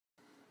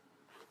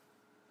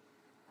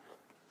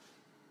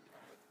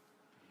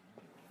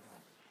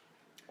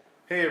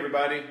Hey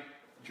everybody,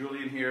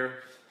 Julian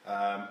here.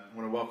 I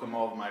want to welcome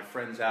all of my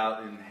friends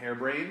out in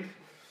Hairbrained.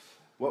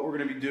 What we're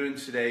going to be doing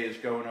today is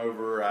going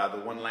over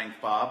the one-length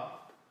bob,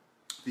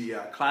 the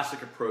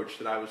classic approach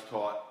that I was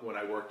taught when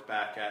I worked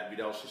back at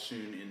Vidal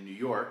Sassoon in New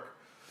York.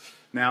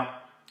 Now,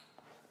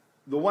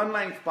 the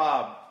one-length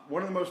bob,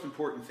 one of the most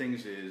important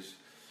things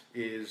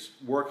is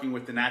working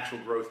with the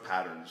natural growth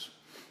patterns.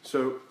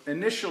 So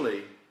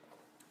initially,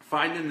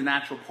 finding the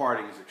natural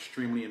parting is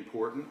extremely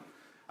important.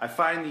 I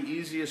find the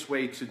easiest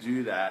way to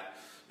do that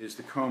is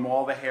to comb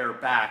all the hair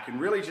back and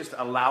really just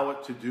allow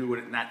it to do what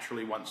it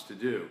naturally wants to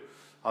do.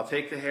 I'll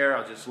take the hair,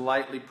 I'll just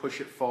lightly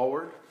push it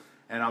forward,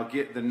 and I'll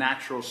get the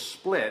natural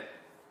split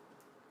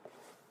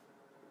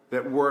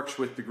that works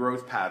with the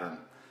growth pattern.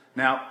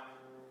 Now,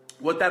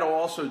 what that'll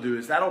also do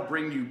is that'll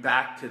bring you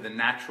back to the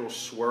natural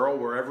swirl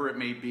wherever it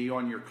may be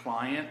on your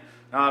client.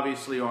 Now,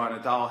 obviously on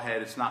a doll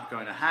head it's not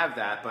going to have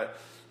that, but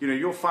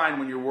you'll find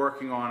when you're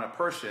working on a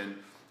person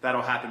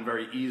that'll happen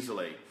very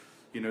easily.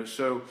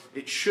 So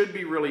it should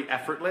be really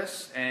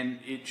effortless, and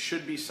it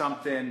should be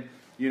something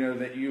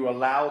that you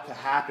allow to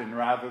happen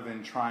rather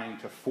than trying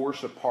to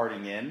force a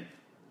parting in.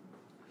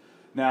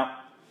 Now,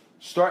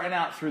 starting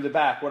out through the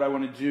back, what I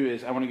want to do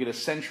is I want to get a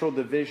central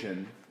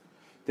division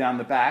down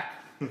the back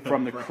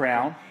from the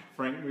crown.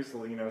 Frank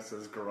Mussolino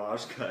says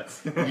garage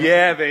cuts.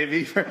 Yeah,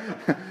 baby.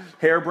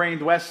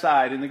 Hairbrained West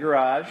Side in the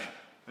garage.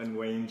 And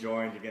Wayne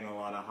joined, you're getting a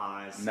lot of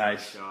highs.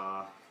 Nice.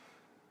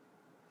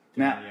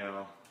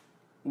 Now,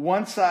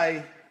 once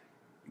I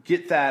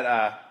get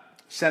that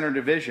center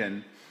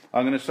division,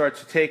 I'm going to start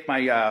to take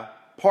my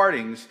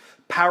partings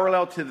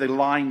parallel to the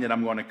line that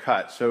I'm going to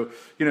cut. So,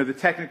 the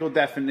technical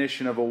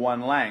definition of a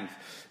one length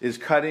is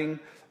cutting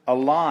a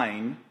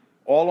line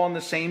all on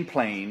the same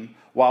plane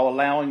while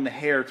allowing the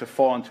hair to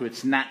fall into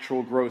its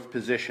natural growth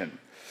position.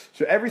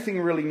 So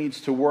everything really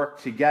needs to work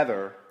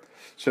together.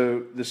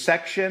 So the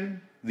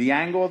section, the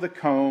angle of the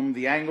comb,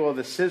 the angle of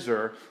the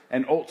scissor,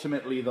 and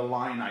ultimately the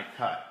line I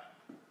cut.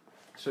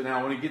 So now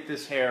I want to get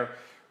this hair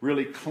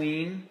really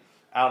clean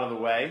out of the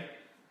way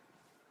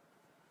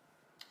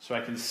so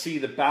I can see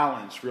the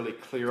balance really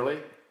clearly.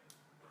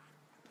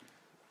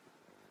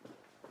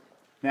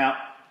 Now,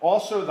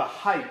 also the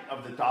height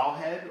of the doll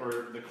head,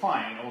 or the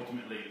client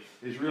ultimately,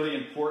 is really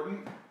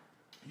important.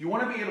 You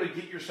want to be able to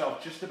get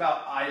yourself just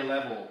about eye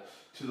level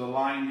to the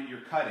line that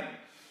you're cutting.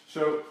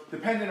 So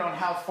depending on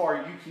how far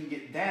you can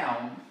get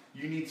down,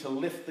 you need to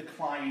lift the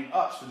client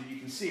up so that you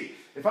can see.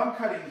 If I'm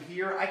cutting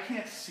here, I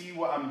can't see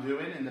what I'm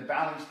doing, and the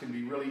balance can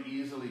be really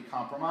easily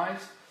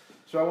compromised.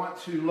 So I want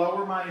to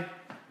lower my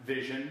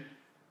vision,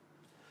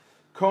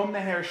 comb the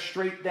hair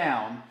straight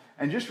down,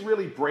 and just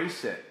really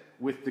brace it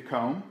with the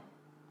comb.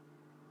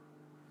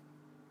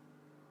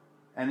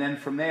 And then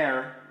from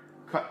there,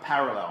 cut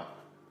parallel.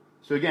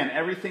 So again,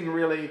 everything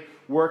really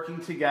working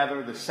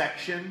together, the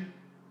section,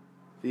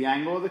 the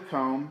angle of the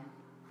comb,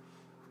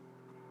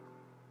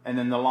 and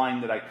then the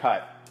line that I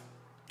cut.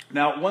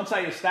 Now, once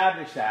I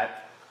establish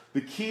that, the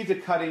key to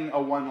cutting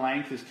a one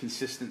length is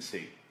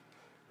consistency,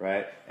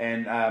 right?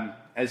 And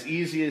as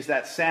easy as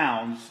that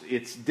sounds,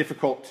 it's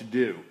difficult to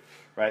do,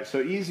 right?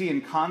 So easy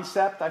in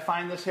concept, I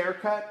find this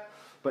haircut,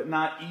 but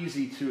not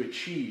easy to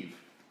achieve,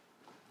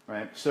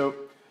 right? So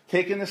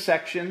taking the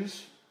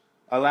sections,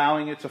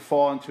 allowing it to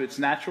fall into its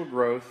natural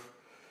growth,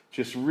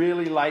 just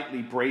really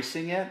lightly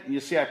bracing it. And you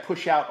see I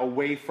push out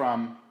away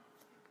from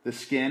the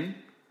skin,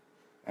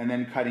 and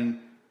then cutting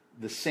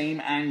the same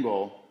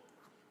angle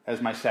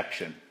as my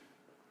section,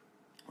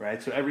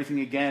 right? So everything,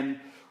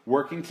 again,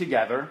 working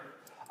together.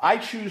 I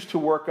choose to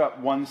work up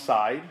one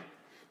side,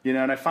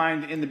 and I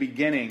find in the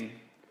beginning,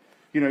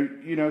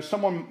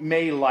 someone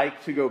may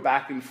like to go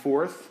back and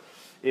forth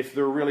if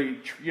they're really,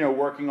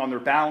 working on their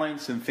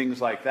balance and things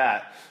like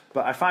that.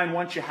 But I find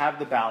once you have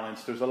the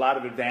balance, there's a lot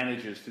of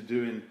advantages to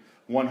doing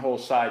one whole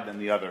side than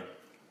the other.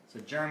 So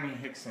Jeremy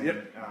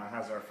Hickson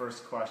has our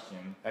first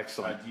question.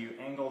 Excellent. Do you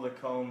angle the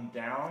comb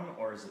down,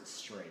 or is it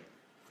straight?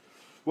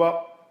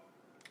 Well,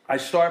 I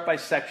start by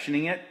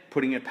sectioning it,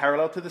 putting it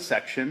parallel to the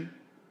section,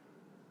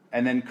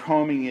 and then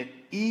combing it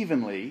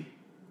evenly,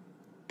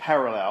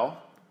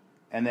 parallel,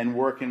 and then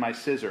working my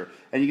scissor.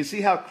 And you can see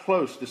how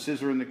close the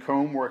scissor and the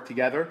comb work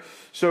together.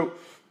 So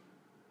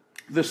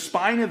the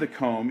spine of the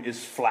comb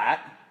is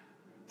flat,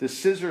 the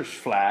scissor's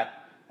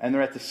flat, and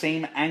they're at the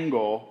same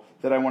angle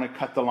that I want to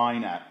cut the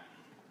line at.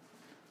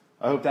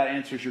 I hope that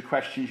answers your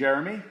question,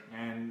 Jeremy.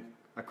 And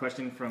a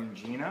question from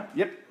Gina.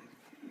 Yep.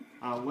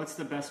 What's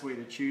the best way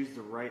to choose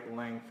the right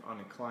length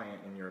on a client,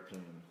 in your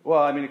opinion?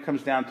 Well, it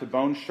comes down to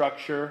bone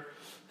structure,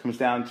 comes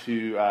down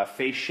to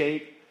face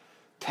shape,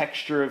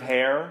 texture of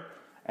hair,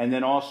 and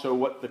then also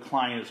what the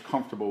client is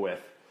comfortable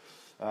with.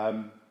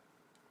 So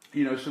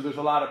there's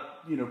a lot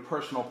of,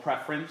 personal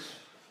preference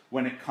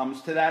when it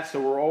comes to that.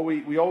 So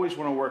we always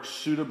want to work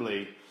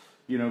suitably,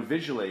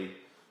 visually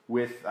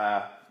with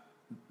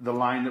the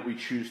line that we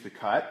choose to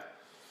cut.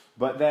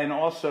 But then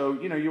also,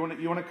 you want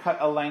to cut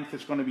a length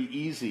that's going to be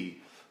easy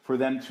for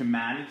them to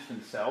manage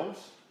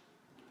themselves.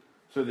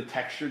 So the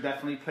texture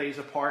definitely plays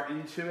a part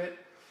into it.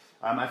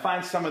 I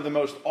find some of the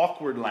most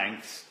awkward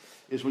lengths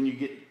is when you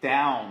get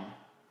down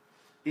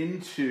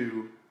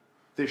into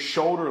the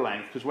shoulder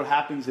length, because what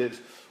happens is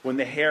when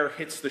the hair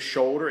hits the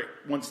shoulder, it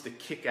wants to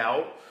kick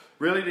out.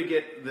 Really, to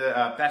get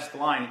the best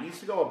line, it needs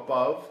to go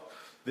above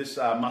this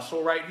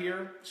muscle right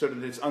here so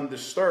that it's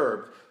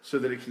undisturbed, so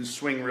that it can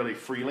swing really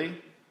freely.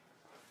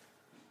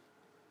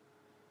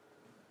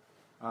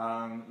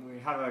 We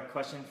have a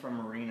question from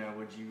Marina.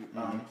 Would you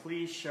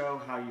please show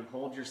how you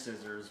hold your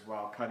scissors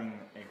while cutting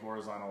a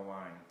horizontal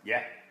line?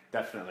 Yeah,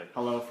 definitely.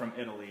 Hello from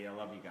Italy. I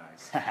love you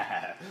guys.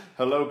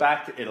 Hello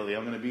back to Italy.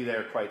 I'm going to be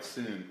there quite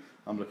soon.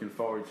 I'm looking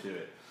forward to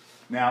it.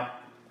 Now,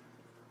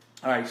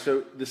 all right,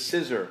 so the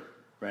scissor,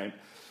 right?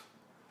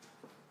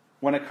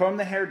 When I comb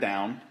the hair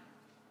down,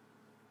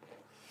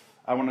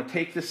 I want to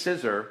take the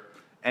scissor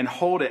and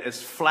hold it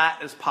as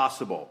flat as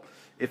possible.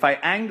 If I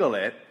angle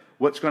it,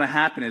 what's going to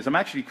happen is I'm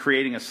actually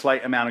creating a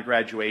slight amount of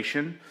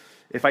graduation.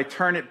 If I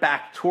turn it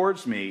back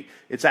towards me,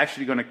 it's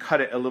actually going to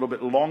cut it a little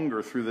bit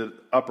longer through the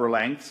upper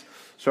lengths.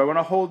 So I want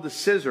to hold the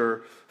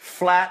scissor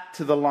flat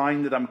to the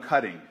line that I'm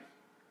cutting.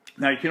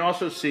 Now you can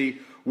also see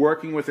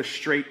working with a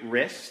straight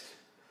wrist,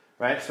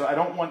 right? So I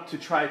don't want to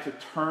try to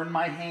turn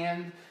my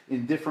hand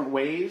in different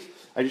ways.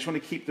 I just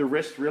want to keep the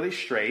wrist really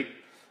straight,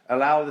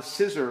 allow the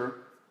scissor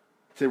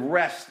to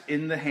rest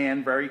in the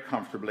hand very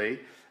comfortably,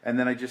 and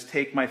then I just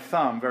take my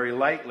thumb very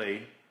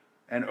lightly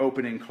and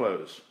open and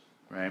close,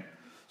 right?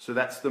 So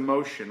that's the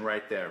motion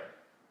right there.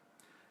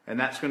 And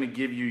that's going to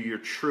give you your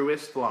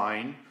truest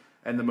line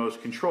and the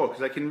most control,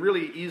 because I can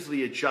really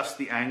easily adjust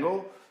the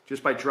angle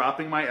just by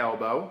dropping my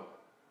elbow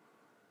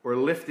or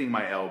lifting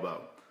my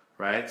elbow,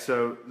 right?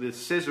 So the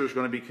scissor is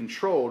going to be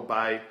controlled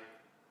by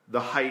the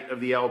height of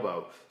the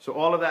elbow. So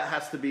all of that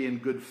has to be in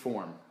good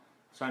form.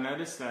 So I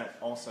noticed that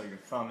also your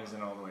thumb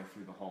isn't all the way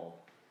through the hole.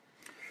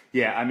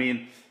 Yeah, I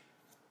mean,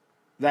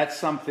 that's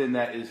something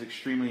that is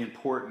extremely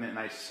important, and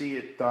I see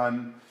it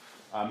done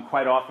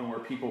quite often where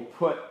people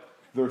put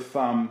their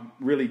thumb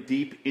really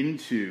deep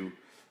into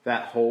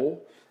that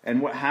hole, and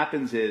what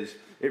happens is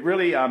it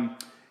really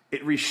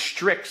it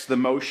restricts the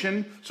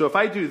motion. So if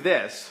I do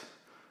this,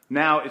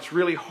 now it's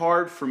really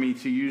hard for me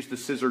to use the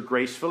scissor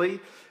gracefully,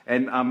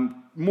 and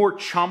I'm more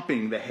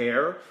chomping the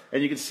hair,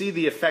 and you can see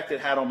the effect it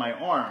had on my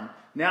arm.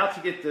 Now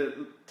to get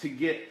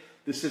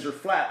the scissor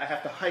flat, I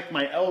have to hike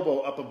my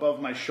elbow up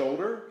above my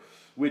shoulder,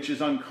 which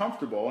is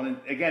uncomfortable and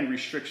again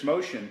restricts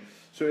motion.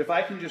 So if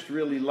I can just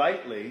really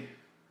lightly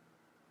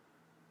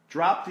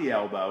drop the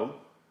elbow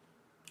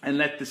and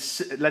let the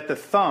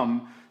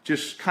thumb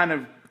just kind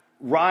of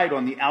ride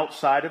on the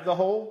outside of the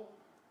hole,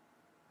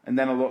 and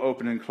then it'll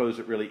open and close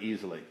it really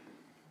easily.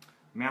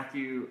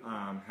 Matthew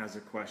has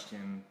a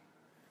question.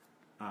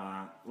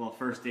 Well,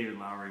 first David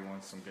Lowery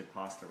wants some good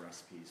pasta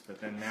recipes, but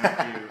then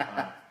Matthew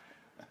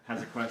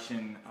has a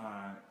question.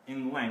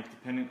 In length,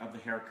 dependent of the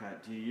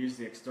haircut, do you use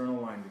the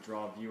external line to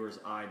draw a viewer's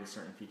eye to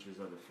certain features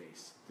of the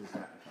face? Does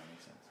that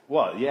make sense?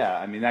 Well, yeah,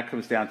 I mean, that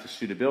comes down to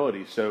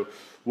suitability. So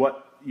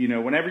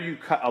whenever you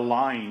cut a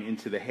line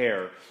into the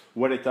hair,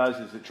 what it does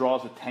is it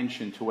draws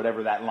attention to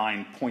whatever that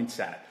line points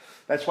at.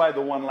 That's why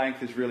the one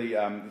length is really,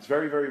 it's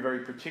very, very, very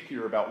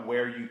particular about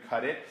where you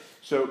cut it.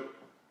 So,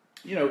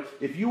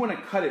 if you want to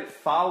cut it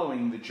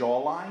following the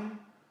jawline,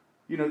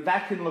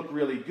 that can look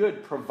really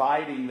good,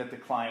 providing that the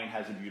client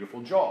has a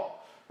beautiful jaw,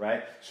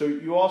 right? So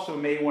you also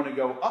may want to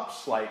go up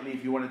slightly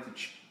if you wanted to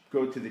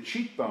go to the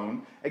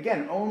cheekbone.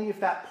 Again, only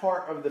if that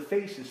part of the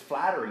face is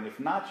flattering. If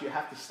not, you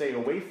have to stay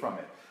away from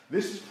it.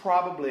 This is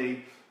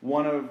probably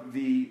one of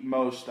the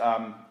most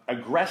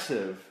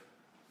aggressive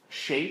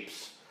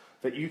shapes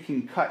that you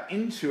can cut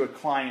into a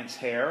client's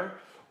hair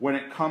when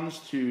it comes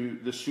to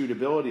the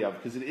suitability of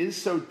it, because it is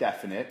so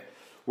definite.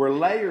 Where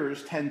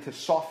layers tend to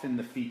soften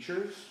the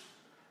features,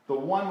 the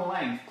one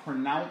length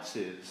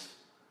pronounces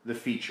the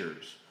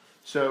features.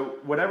 So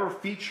whatever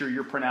feature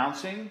you're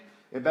pronouncing,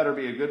 it better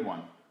be a good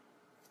one.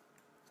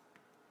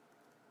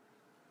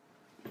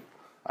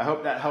 I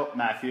hope that helped,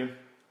 Matthew.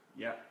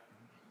 Yeah.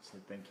 So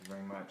thank you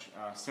very much.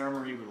 Sarah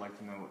Marie would like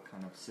to know what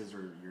kind of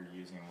scissor you're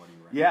using and what do you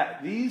recommend?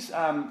 Yeah,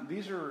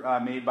 these are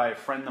made by a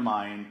friend of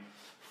mine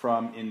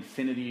from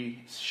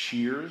Infinity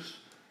Shears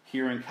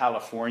here in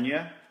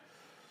California.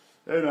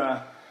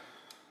 And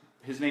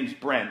his name's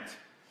Brent,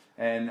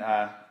 and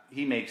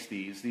he makes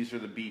these. These are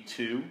the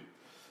B2.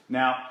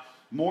 Now,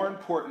 more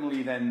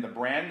importantly than the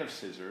brand of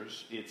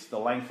scissors, it's the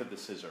length of the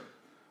scissor,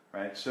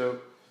 right? So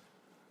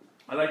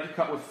I like to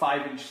cut with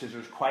 5-inch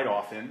scissors quite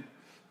often,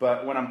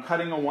 but when I'm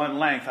cutting a one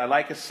length, I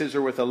like a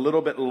scissor with a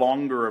little bit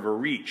longer of a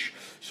reach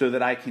so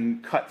that I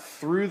can cut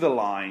through the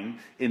line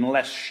in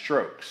less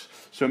strokes.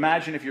 So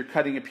imagine if you're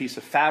cutting a piece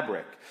of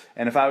fabric,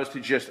 and if I was to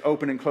just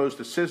open and close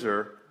the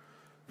scissor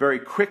very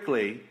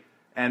quickly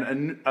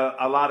and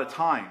a lot of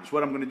times,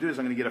 what I'm going to do is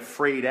I'm going to get a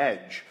frayed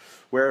edge,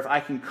 where if I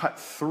can cut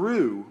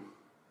through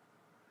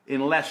in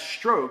less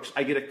strokes,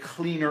 I get a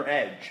cleaner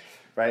edge,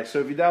 right?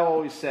 So Vidal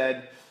always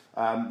said,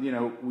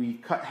 we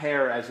cut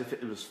hair as if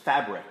it was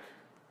fabric.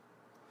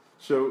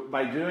 So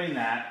by doing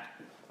that,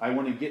 I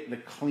want to get the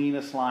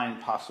cleanest line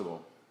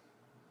possible.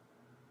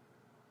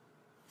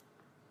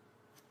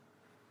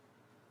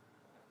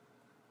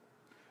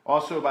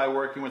 Also, by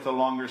working with a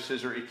longer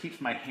scissor, it keeps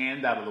my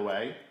hand out of the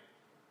way,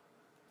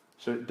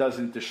 so it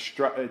doesn't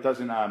disrupt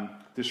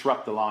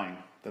the line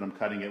that I'm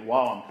cutting it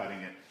while I'm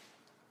cutting it.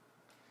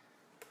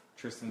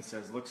 Tristan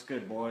says, looks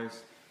good,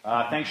 boys.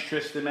 Thanks,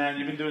 Tristan, man.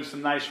 You've been doing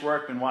some nice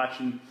work. Been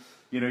watching,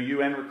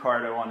 you and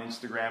Ricardo on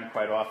Instagram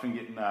quite often,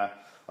 getting a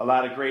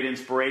lot of great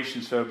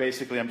inspiration. So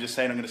basically, I'm just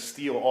saying I'm going to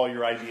steal all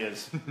your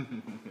ideas.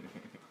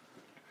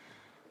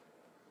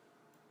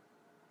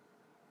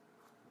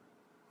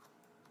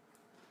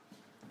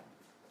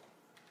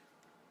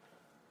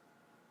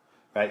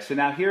 Right, so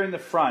now here in the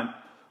front,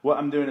 what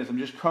I'm doing is I'm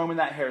just combing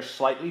that hair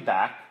slightly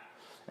back.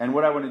 And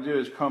what I want to do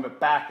is comb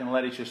it back and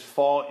let it just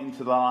fall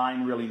into the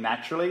line really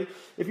naturally.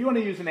 If you want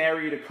to use an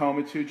area to comb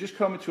it to, just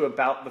comb it to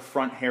about the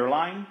front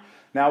hairline.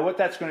 Now what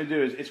that's going to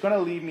do is it's going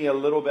to leave me a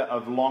little bit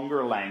of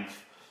longer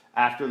length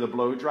after the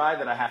blow dry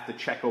that I have to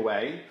check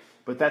away.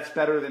 But that's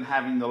better than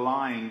having the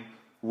line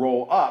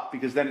roll up,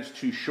 because then it's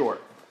too short.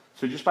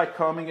 So just by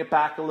combing it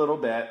back a little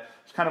bit,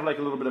 it's kind of like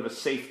a little bit of a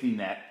safety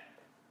net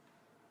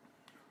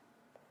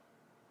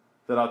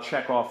that I'll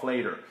check off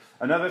later.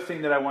 Another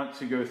thing that I want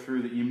to go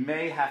through that you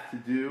may have to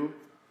do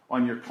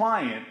on your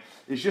client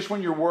is just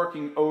when you're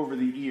working over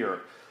the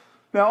ear.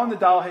 Now on the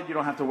doll head, you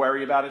don't have to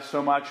worry about it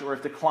so much, or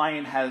if the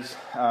client has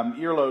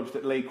earlobes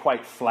that lay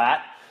quite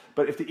flat.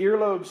 But if the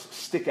earlobes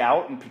stick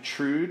out and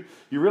protrude,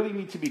 you really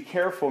need to be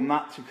careful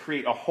not to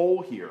create a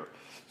hole here.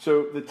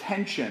 So the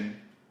tension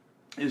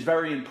is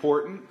very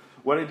important.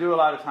 What I do a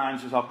lot of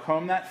times is I'll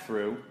comb that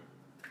through,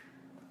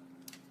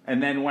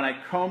 and then when I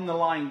comb the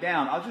line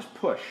down, I'll just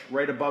push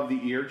right above the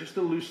ear just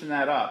to loosen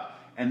that up,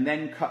 and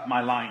then cut my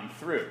line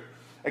through.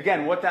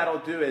 Again, what that'll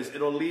do is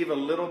it'll leave a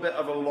little bit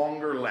of a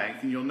longer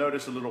length, and you'll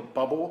notice a little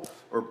bubble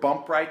or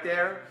bump right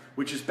there,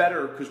 which is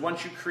better because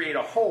once you create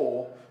a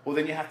hole, well,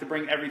 then you have to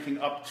bring everything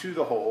up to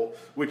the hole,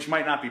 which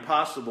might not be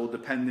possible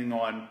depending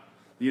on,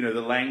 the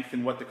length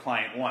and what the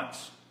client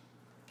wants.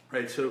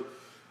 Right, so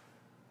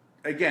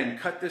again,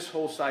 cut this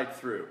whole side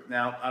through.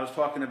 Now, I was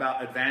talking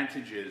about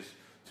advantages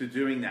to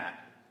doing that.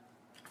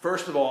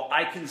 First of all,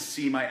 I can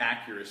see my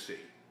accuracy,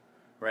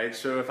 right?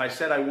 So if I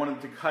said I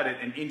wanted to cut it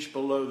an inch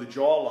below the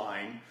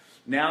jawline,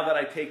 now that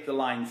I take the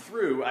line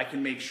through, I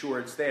can make sure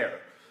it's there.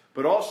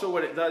 But also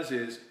what it does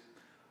is,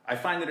 I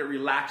find that it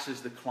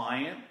relaxes the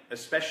client,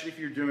 especially if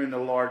you're doing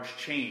a large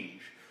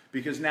change,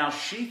 because now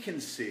she can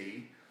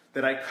see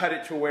that I cut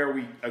it to where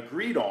we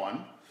agreed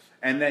on,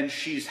 and then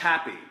she's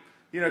happy.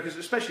 Because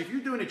especially if you're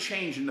doing a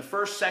change and the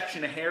first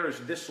section of hair is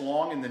this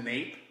long in the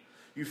nape,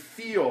 you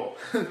feel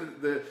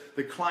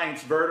the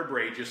client's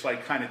vertebrae just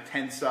like kind of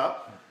tense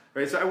up,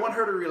 right? So I want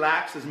her to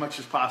relax as much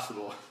as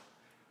possible.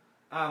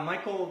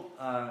 Michael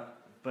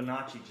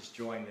Bonacci just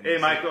joined. Hey,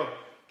 Michael.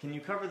 Can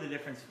you cover the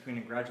difference between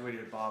a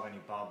graduated bob and a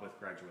bob with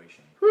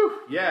graduation? Whew.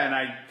 Yeah,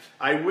 and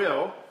I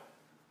will,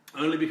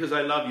 only because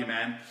I love you,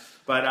 man.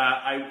 But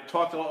I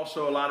talked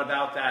also a lot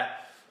about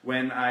that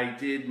when I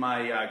did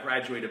my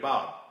graduated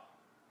bob.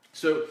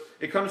 So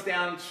it comes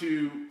down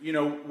to,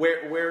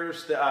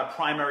 where's the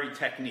primary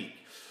technique.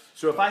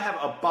 So if I have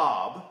a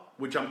bob,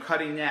 which I'm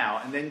cutting now,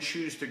 and then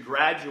choose to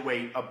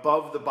graduate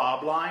above the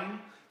bob line,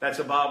 that's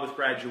a bob with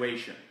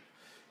graduation.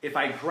 If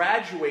I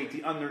graduate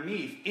the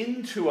underneath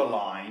into a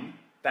line,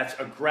 that's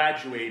a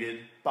graduated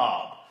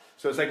bob.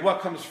 So it's like,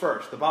 what comes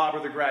first, the bob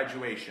or the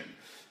graduation?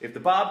 If the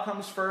bob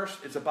comes first,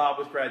 it's a bob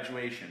with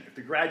graduation. If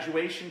the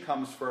graduation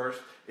comes first,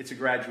 it's a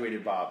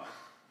graduated bob.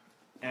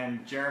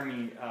 And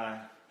Jeremy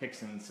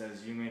Hickson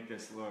says, you make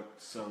this look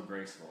so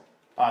graceful.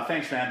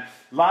 Thanks, man.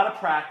 A lot of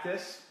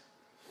practice.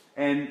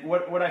 And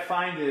what I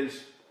find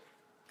is,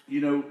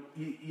 you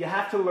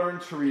have to learn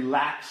to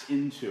relax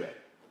into it,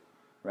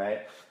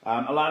 right?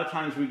 A lot of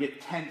times we get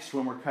tense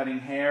when we're cutting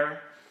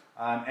hair,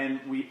 and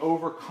we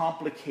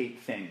overcomplicate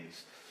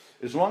things.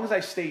 As long as I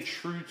stay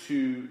true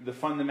to the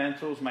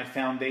fundamentals, my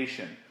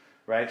foundation,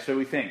 right? So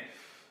we think,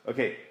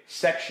 okay,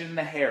 section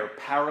the hair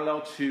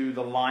parallel to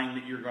the line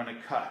that you're going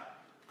to cut.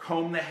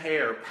 Comb the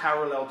hair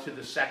parallel to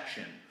the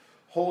section.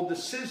 Hold the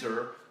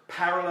scissor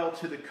parallel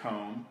to the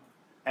comb,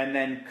 and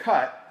then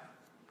cut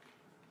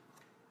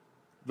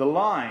the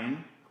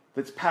line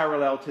that's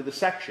parallel to the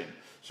section.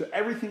 So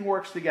everything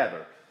works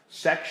together.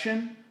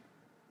 Section,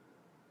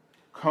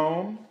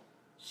 comb,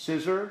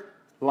 scissor,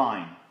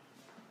 line.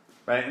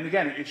 Right? And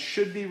again, it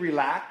should be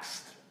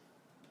relaxed.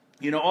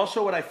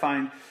 Also what I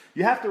find,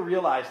 you have to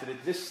realize that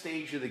at this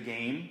stage of the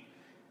game,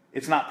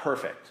 it's not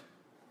perfect.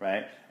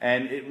 Right?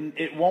 And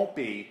it won't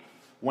be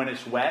when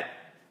it's wet.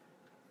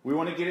 We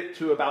want to get it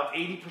to about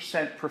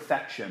 80%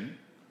 perfection,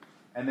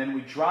 and then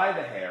we dry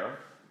the hair,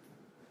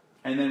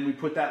 and then we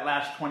put that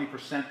last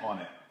 20% on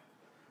it.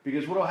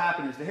 Because what will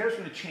happen is the hair is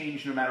going to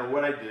change no matter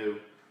what I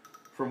do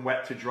from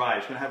wet to dry.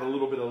 It's going to have a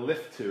little bit of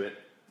lift to it.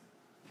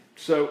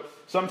 So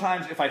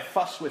sometimes if I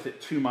fuss with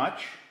it too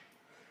much,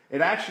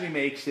 it actually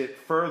makes it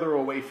further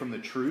away from the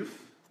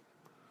truth.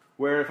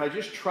 Where if I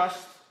just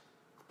trust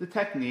the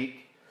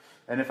technique,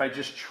 and if I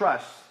just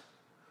trust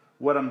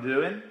what I'm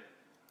doing,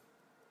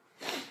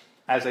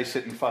 as I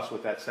sit and fuss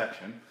with that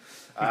section,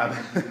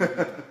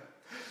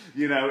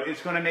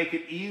 it's going to make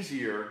it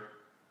easier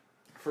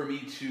for me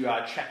to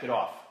check it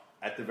off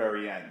at the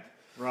very end.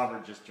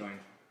 Robert just joined.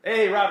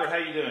 Hey, Robert, how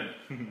you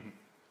doing?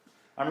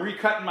 I'm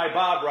recutting my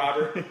bob,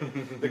 Robert.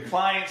 The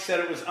client said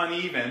it was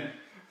uneven,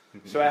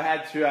 so I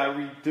had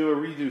to do a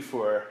redo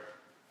for her.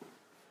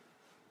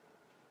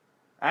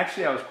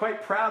 Actually, I was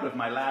quite proud of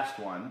my last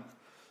one.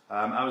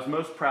 I was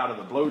most proud of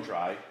the blow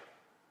dry.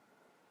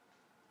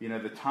 You know,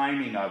 the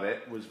timing of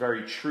it was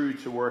very true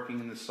to working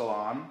in the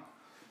salon,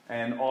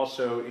 and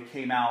also it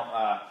came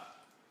out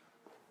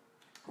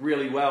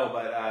really well,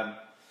 but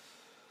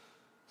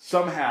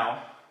somehow,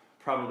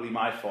 probably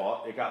my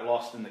fault, it got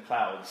lost in the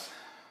clouds.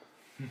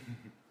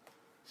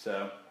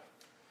 So,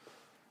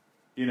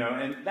 you know,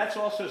 and that's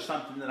also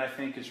something that I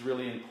think is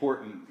really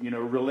important, you know,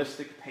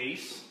 realistic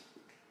pace.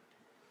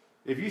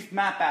 If you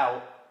map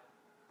out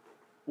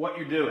what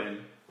you're doing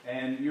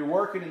and you're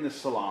working in the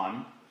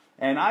salon,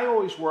 and I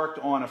always worked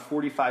on a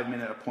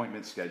 45-minute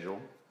appointment schedule.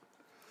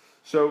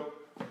 So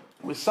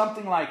with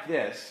something like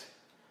this,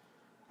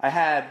 I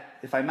had,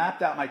 if I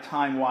mapped out my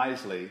time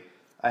wisely,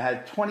 I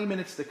had 20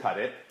 minutes to cut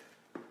it,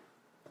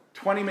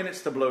 20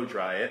 minutes to blow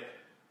dry it,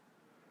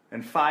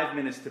 and 5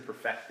 minutes to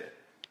perfect it,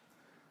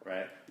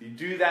 right? You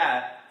do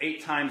that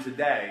 8 times a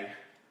day,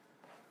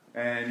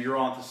 and you're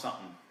on to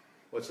something.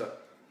 What's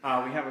up?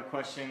 We have a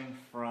question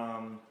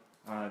from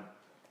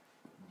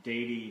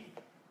Dady.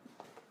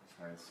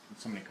 Sorry, there's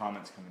so many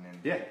comments coming in.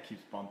 Yeah. It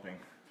keeps bumping.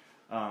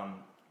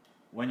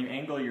 When you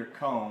angle your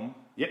comb,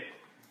 Yep.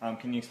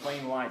 Can you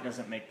explain why it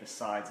doesn't make the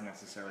sides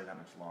necessarily that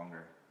much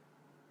longer?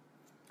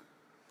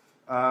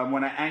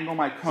 When I angle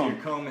my comb. So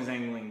your comb is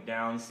angling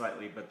down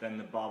slightly, but then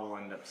the bob will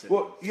end up sitting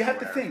Well, you have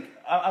to square. think,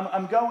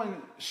 I'm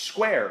going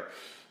square.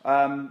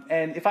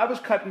 And if I was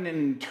cutting an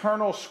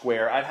internal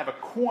square, I'd have a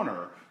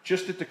corner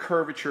just at the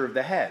curvature of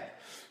the head.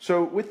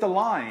 So with the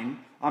line,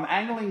 I'm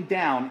angling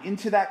down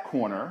into that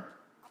corner,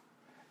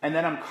 and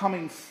then I'm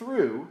coming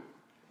through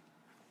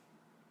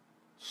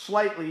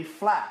slightly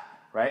flat,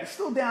 right? It's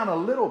still down a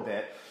little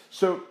bit.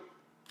 So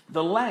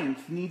the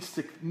length needs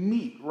to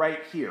meet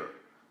right here,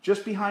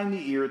 just behind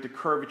the ear at the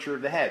curvature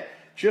of the head,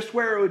 just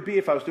where it would be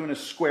if I was doing a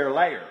square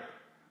layer,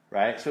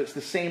 right? So it's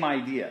the same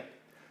idea.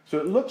 So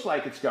it looks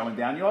like it's going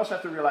down. You also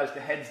have to realize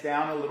the head's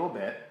down a little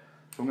bit.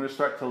 So I'm going to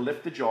start to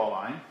lift the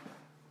jawline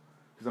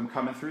because I'm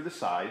coming through the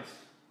sides,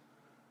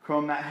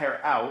 comb that hair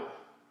out,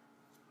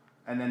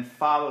 and then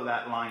follow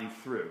that line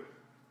through,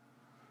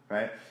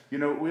 right? You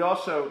know, we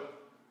also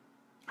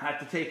have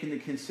to take into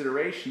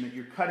consideration that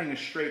you're cutting a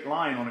straight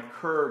line on a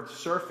curved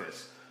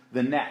surface,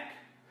 the neck,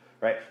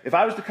 right? If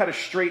I was to cut a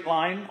straight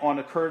line on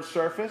a curved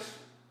surface,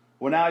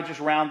 well, now I just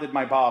rounded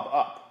my bob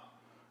up,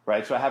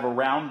 right? So I have a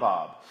round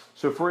bob.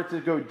 So for it to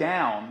go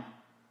down,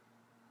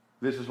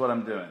 this is what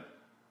I'm doing.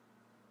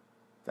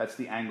 That's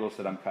the angles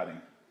that I'm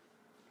cutting.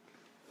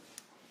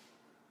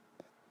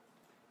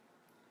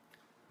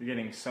 You're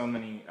getting so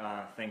many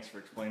thanks for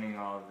explaining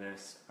all of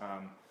this.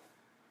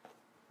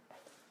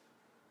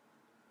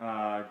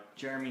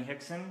 Jeremy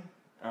Hickson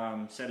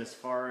said as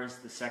far as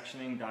the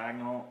sectioning,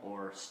 diagonal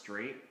or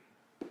straight?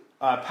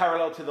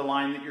 Parallel to the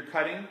line that you're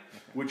cutting,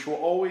 which will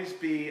always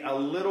be a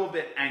little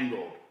bit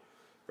angled,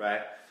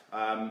 right?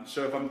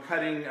 So if I'm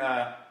cutting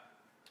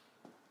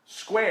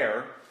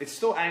square, it's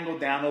still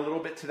angled down a little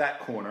bit to that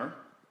corner.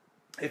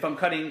 If I'm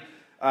cutting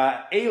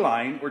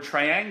A-line or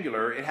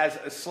triangular, it has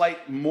a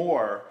slight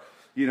more,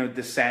 you know,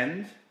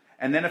 descend.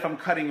 And then if I'm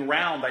cutting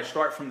round, I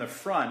start from the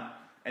front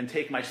and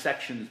take my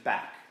sections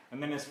back.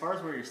 And then as far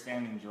as where you're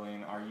standing,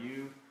 Julian, are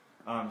you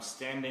are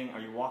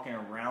you walking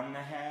around the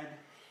head?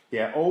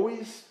 Yeah,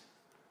 always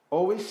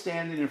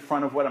standing in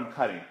front of what I'm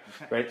cutting,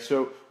 right?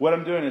 So what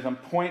I'm doing is I'm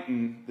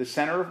pointing the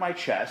center of my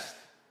chest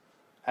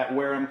at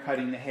where I'm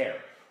cutting the hair.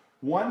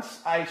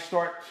 Once I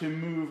start to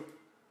move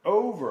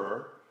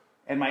over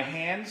and my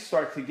hands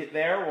start to get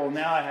there, well,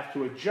 now I have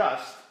to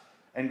adjust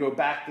and go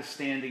back to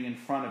standing in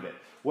front of it.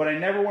 What I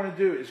never want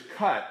to do is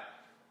cut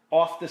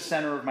off the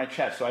center of my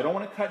chest. So I don't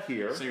want to cut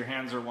here. So your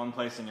hands are one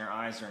place and your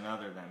eyes are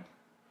another then?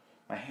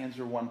 My hands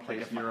are one place.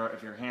 Like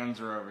if your hands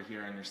are over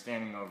here and you're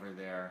standing over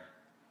there,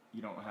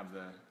 you don't have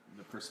the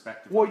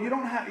perspective. Well, you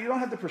don't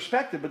have the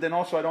perspective, but then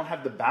also I don't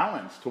have the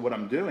balance to what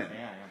I'm doing.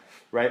 Yeah.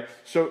 Right?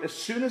 So as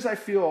soon as I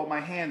feel my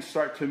hands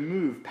start to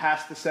move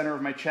past the center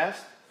of my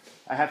chest,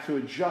 I have to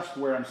adjust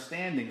where I'm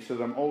standing so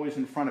that I'm always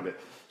in front of it.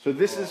 So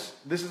this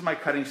is my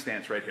cutting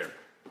stance right here.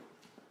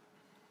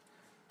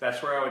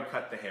 That's where I would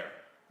cut the hair.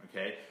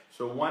 Okay?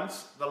 So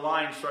once the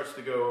line starts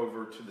to go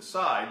over to the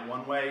side,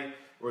 one way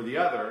or the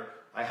other,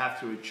 I have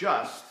to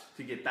adjust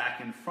to get back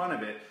in front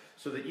of it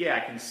so that, yeah, I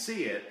can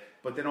see it,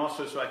 but then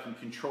also so I can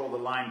control the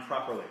line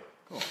properly.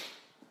 Cool.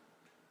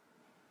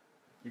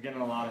 You're getting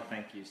a lot of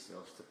thank yous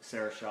still.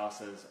 Sarah Shaw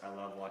says, I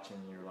love watching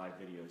your live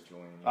videos,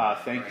 Julian.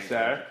 Thank you,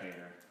 Sarah.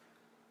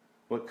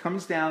 Well, it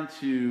comes down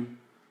to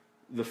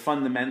the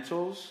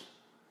fundamentals.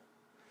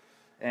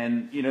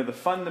 And, you know, the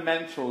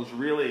fundamentals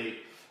really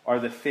are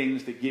the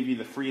things that give you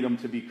the freedom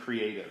to be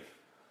creative.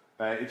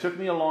 It took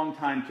me a long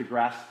time to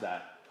grasp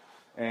that.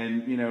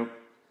 And, you know,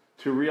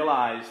 to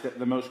realize that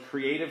the most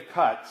creative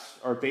cuts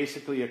are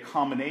basically a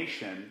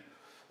combination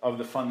of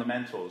the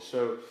fundamentals.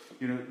 So,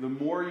 you know, the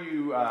more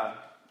you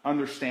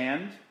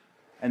understand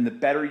and the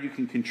better you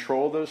can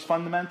control those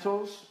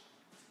fundamentals,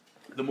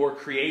 the more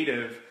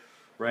creative,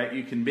 right,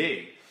 you can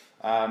be.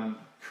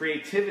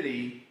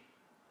 Creativity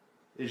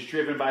is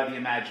driven by the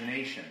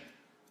imagination.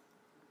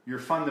 Your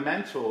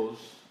fundamentals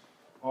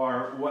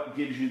are what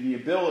gives you the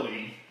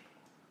ability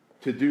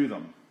to do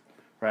them,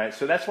 right?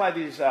 So that's why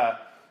these,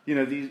 you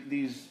know,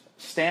 these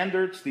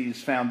standards,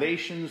 these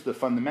foundations, the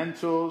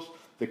fundamentals,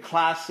 the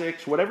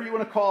classics, whatever you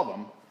want to call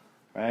them,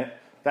 right?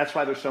 That's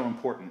why they're so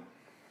important.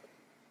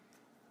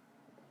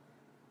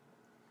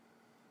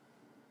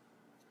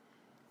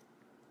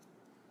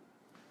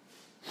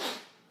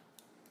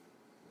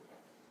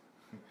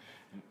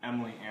 And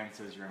Emily Ann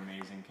says, "You're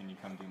amazing. Can you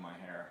come do my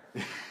hair?"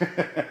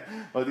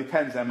 Well, it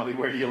depends, Emily,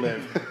 where you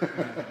live.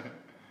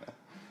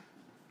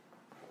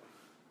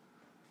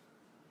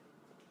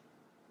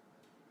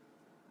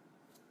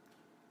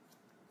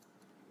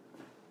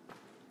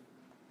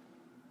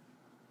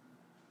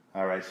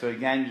 All right, so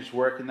again, just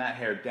working that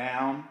hair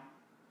down,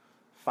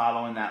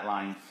 following that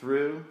line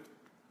through.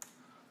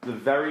 The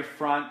very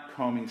front,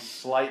 combing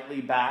slightly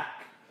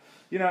back.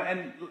 You know,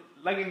 and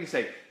like I can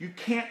say, you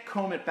can't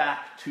comb it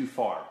back too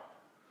far,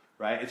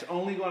 right? It's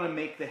only going to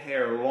make the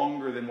hair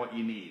longer than what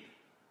you need.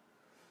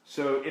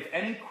 So if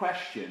any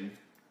question,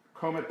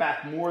 comb it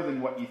back more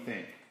than what you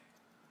think.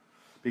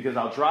 Because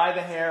I'll dry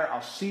the hair,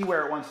 I'll see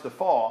where it wants to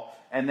fall,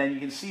 and then you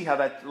can see how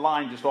that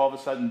line just all of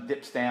a sudden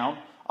dips down.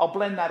 I'll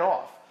blend that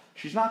off.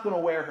 She's not going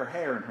to wear her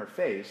hair in her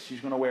face. She's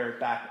going to wear it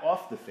back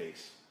off the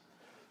face.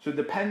 So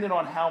depending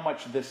on how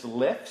much this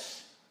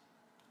lifts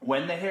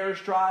when the hair is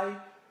dry,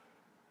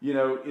 you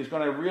know, is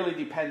going to really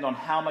depend on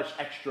how much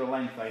extra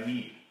length I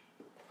need.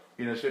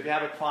 You know, so if you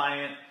have a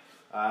client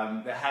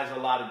that has a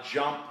lot of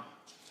jump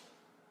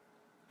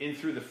in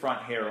through the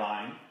front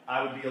hairline,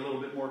 I would be a little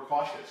bit more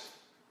cautious.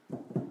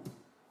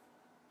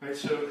 Right,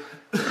 so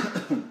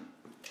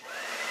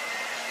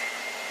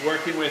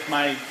working with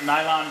my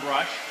nylon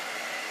brush,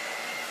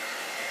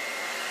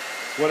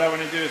 what I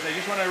want to do is I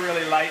just want to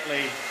really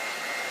lightly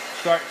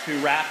start to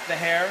wrap the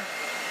hair.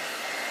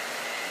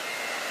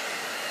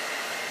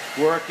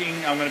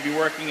 I'm going to be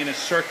working in a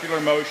circular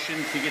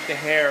motion to get the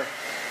hair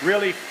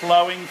really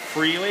flowing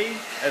freely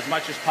as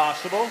much as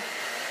possible. My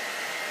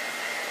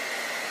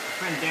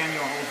friend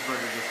Daniel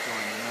Holzberger just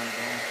joined. You know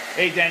Dan?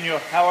 Hey Daniel,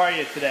 how are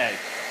you today?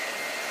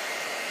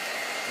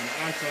 And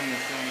Anton is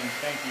saying,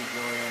 "Thank you,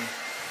 Julian."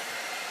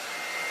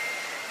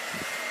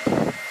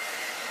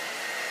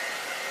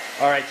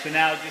 All right, so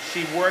now just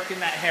see working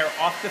that hair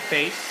off the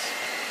face,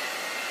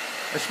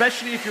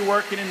 especially if you're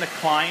working in the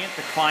client.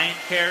 The client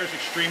care is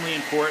extremely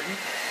important.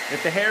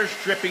 If the hair is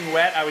dripping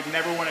wet, I would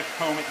never want to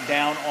comb it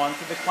down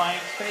onto the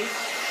client's face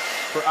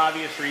for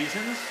obvious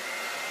reasons.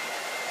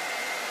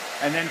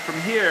 And then from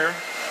here,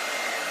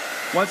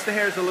 once the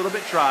hair is a little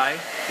bit dry,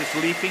 just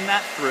leafing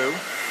that through.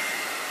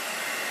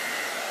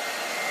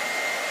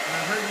 And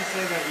I heard you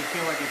say that you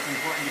feel like it's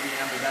important to be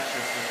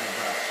ambidextrous with your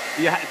brush.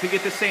 To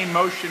get the same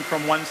motion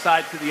from one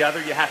side to the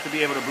other, you have to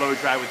be able to blow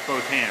dry with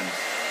both hands,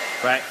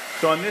 right?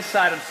 So on this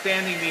side, I'm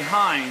standing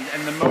behind,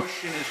 and the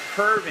motion is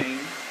curving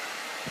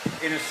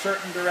in a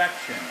certain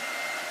direction.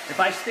 If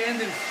I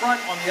stand in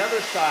front on the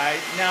other side,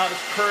 now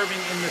it's curving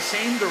in the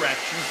same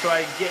direction, so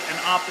I get an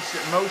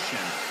opposite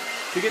motion.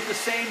 To get the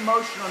same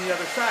motion on the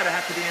other side, I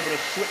have to be able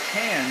to switch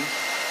hands,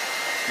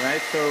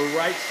 right? So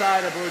right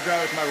side, I blow dry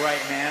with my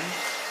right hand.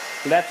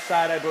 Left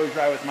side, I blow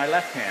dry with my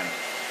left hand.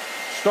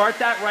 Start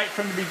that right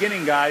from the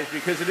beginning, guys,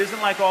 because it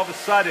isn't like all of a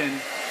sudden,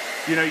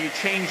 you know, you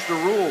change the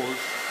rules.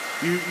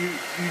 You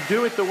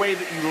do it the way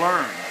that you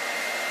learn.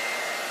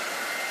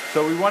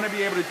 So we want to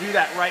be able to do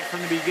that right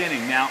from the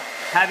beginning. Now,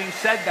 having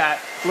said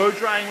that, blow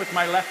drying with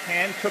my left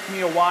hand took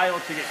me a while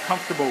to get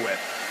comfortable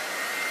with.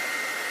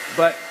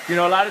 But, you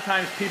know, a lot of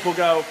times people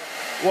go,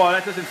 well,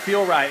 that doesn't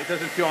feel right. It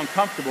doesn't feel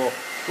uncomfortable.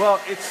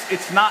 Well,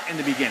 it's not in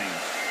the beginning.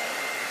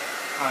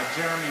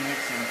 Jeremy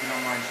Nixon, if you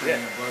don't mind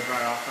turning the blow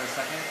dry off for a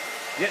second.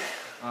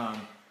 Yeah.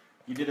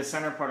 You did a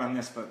center part on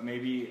this, but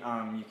maybe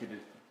you could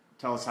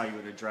tell us how you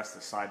would address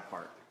the side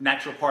part.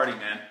 Natural parting,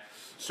 man.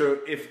 So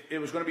if it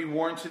was going to be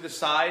worn to the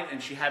side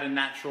and she had a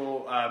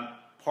natural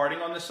parting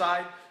on the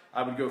side,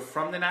 I would go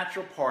from the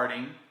natural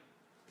parting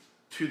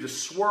to the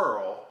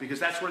swirl, because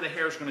that's where the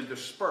hair is going to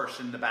disperse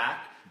in the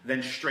back,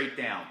 then straight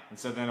down. And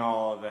so then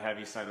all of the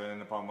heavy side would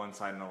end up on one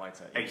side and the light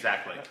side.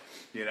 Exactly.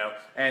 You know,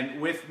 and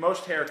with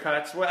most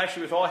haircuts, well,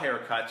 actually with all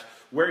haircuts,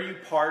 where you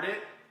part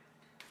it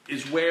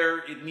is where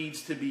it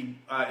needs to be,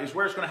 is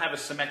where it's going to have a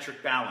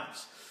symmetric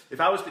balance.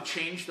 If I was to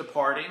change the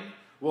parting,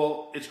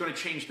 well, it's going to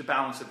change the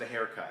balance of the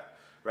haircut,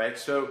 right?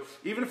 So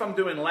even if I'm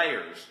doing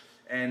layers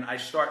and I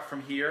start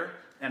from here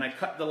and I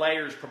cut the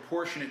layers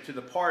proportionate to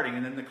the parting,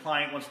 and then the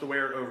client wants to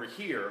wear it over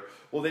here,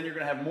 well, then you're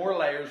going to have more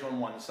layers on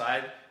one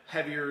side,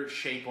 heavier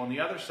shape on the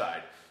other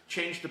side.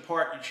 Change the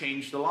part, you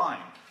change the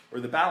line or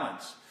the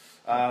balance.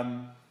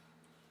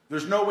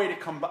 There's no way to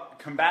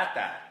combat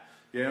that.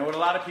 You know, what a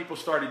lot of people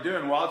started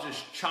doing, well, I'll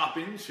just chop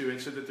into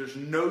it so that there's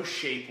no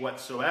shape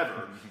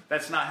whatsoever.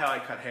 That's not how I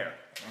cut hair.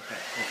 Okay,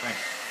 cool, thanks.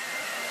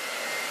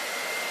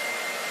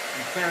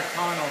 And Claire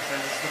Connell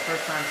says it's the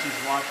first time she's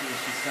watching and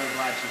she's so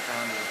glad she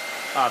found you.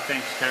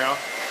 Thanks, Carol.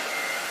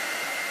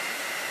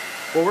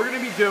 Well, we're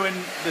going to be doing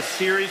the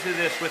series of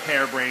this with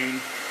Hairbrain.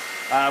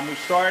 We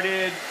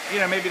started,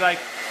 maybe like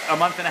a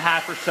month and a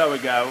half or so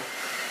ago,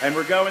 and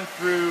we're going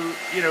through,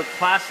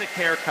 classic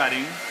hair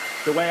cutting,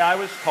 the way I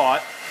was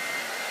taught.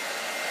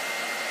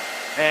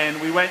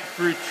 And we went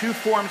through two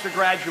forms of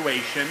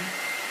graduation.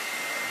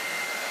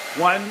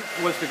 One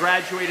was the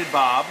graduated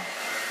bob.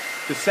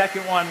 The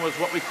second one was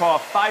what we call a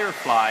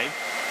firefly,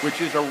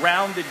 which is a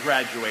rounded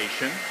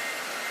graduation.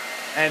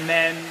 And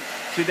then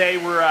today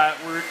we're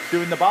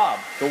doing the bob,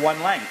 the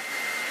one length.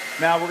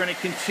 Now we're going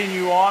to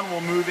continue on.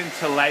 We'll move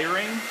into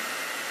layering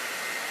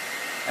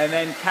and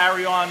then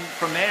carry on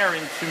from there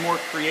into more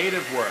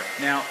creative work.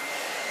 Now,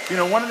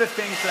 one of the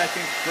things that I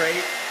think is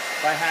great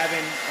by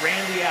having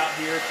Randy out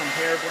here from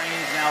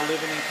Hairbrains, now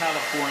living in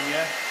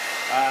California,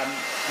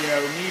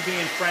 me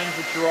being friends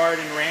with Gerard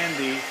and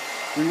Randy,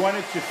 we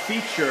wanted to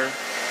feature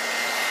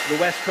the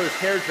West Coast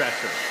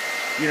hairdresser.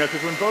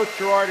 Because when both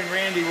Gerard and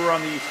Randy were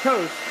on the East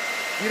Coast,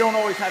 you don't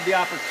always have the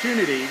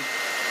opportunity,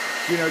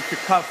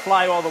 to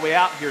fly all the way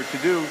out here to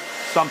do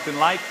something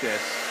like this.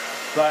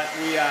 But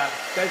we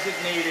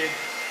designated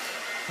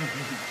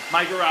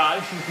my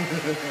garage.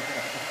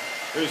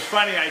 It was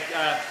funny.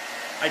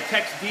 I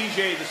text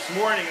DJ this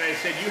morning and I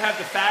said, "You have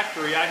the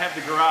factory, I have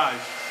the garage."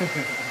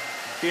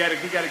 He got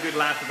a good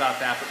laugh about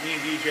that. But me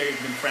and DJ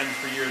have been friends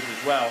for years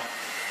as well.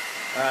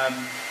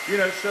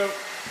 So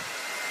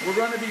we're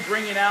going to be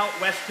bringing out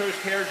West Coast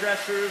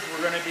hairdressers.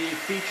 We're going to be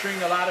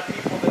featuring a lot of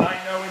people that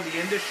I know in the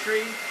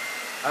industry,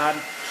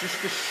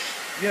 just to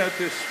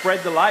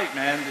spread the light,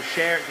 man, to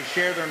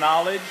share their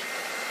knowledge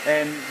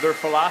and their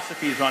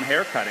philosophies on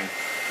hair cutting.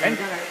 And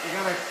we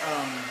got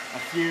a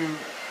few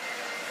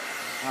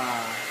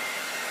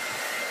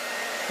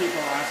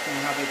people asking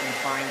how they can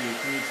find you.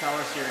 Can you tell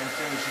us your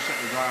Instagram? You should shut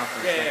your drawer off for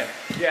a second.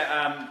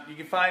 Yeah. You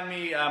can find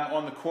me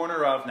on the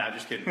corner of... No,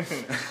 just kidding.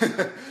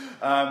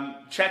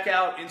 Check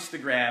out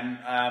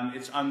Instagram.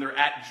 It's under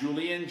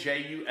 @Julian,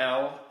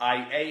 JulianPerl.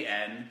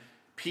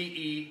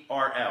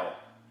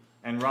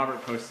 And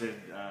Robert posted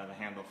the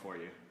handle for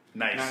you.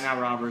 Nice. Now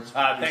Robert's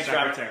thanks,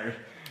 secretary.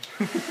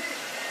 Robert.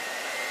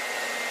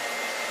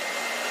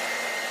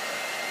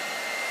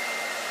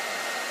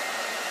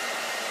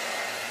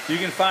 You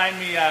can find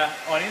me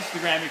on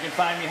Instagram. You can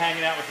find me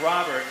hanging out with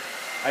Robert.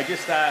 I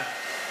just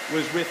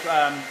was with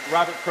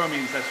Robert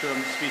Cromings, that's who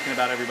I'm speaking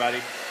about,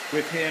 everybody,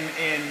 with him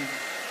in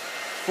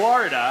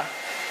Florida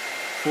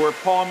for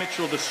Paul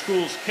Mitchell the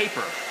School's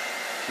Caper,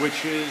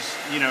 which is,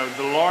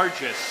 the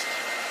largest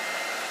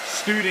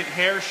student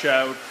hair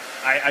show,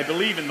 I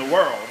believe, in the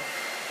world.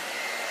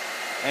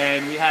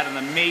 And we had an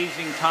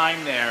amazing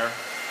time there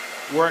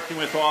working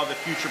with all the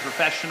future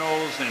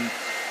professionals and,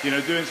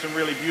 doing some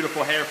really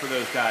beautiful hair for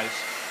those guys.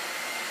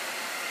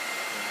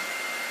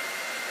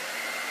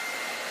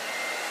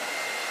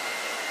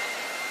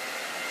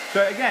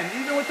 So again,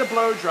 even with the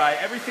blow dry,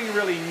 everything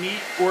really neat,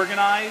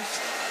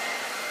 organized.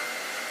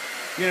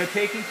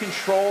 Taking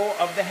control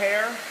of the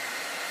hair,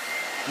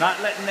 not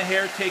letting the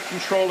hair take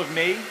control of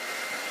me.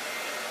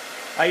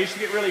 I used to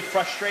get really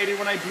frustrated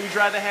when I blew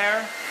dry the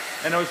hair,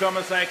 and it was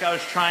almost like I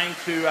was trying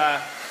to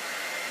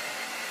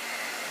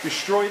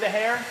destroy the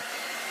hair,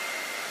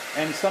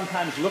 and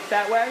sometimes look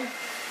that way.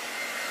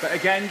 But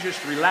again,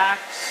 just relax,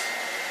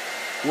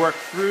 work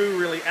through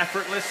really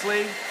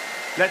effortlessly.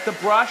 Let the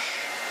brush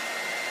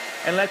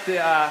and let the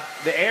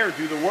air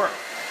do the work.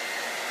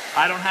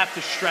 I don't have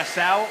to stress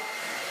out.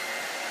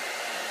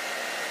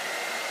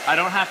 I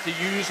don't have to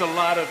use a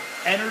lot of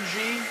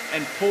energy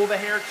and pull the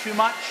hair too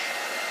much.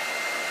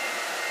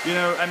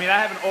 I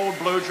have an old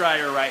blow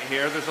dryer right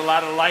here. There's a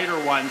lot of lighter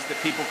ones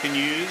that people can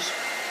use.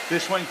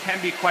 This one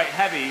can be quite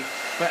heavy,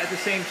 but at the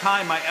same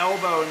time, my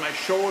elbow and my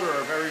shoulder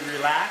are very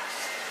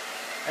relaxed,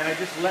 and I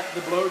just let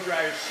the blow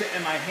dryer sit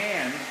in my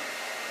hand.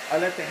 I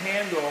let the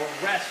handle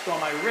rest on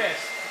my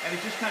wrist, and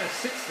it just kind of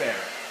sits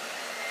there.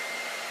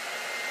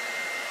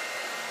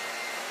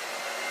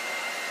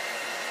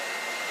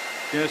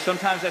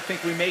 Sometimes I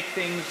think we make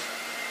things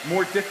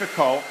more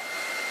difficult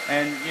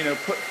and,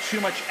 put too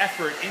much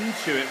effort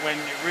into it when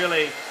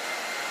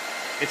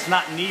it's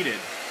not needed.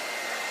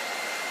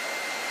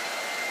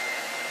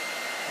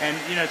 And,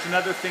 it's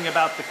another thing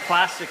about the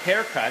classic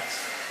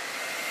haircuts.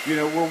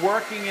 We're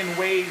working in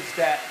ways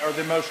that are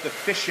the most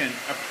efficient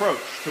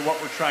approach to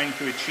what we're trying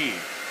to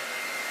achieve.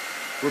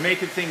 We're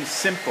making things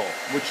simple,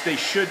 which they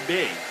should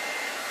be.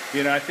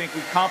 I think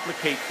we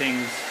complicate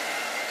things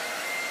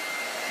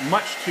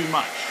much too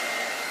much.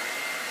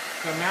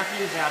 So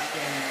Matthew's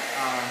asking,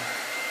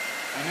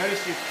 I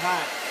noticed you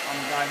cut on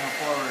the diagonal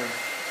forward,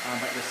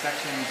 but your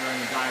sections are in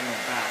the diagonal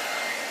back.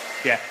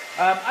 Yeah.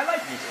 I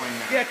like to explain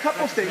that. Yeah, a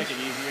couple things. Make it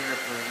easier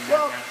for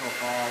natural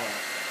fall.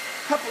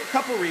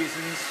 Couple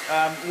reasons.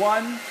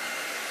 One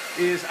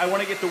is I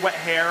want to get the wet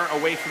hair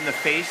away from the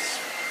face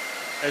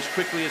as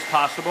quickly as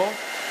possible.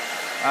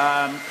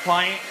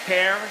 Client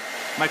care.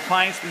 My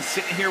client's been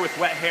sitting here with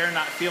wet hair,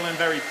 not feeling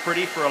very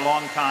pretty for a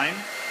long time.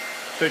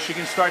 So she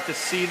can start to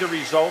see the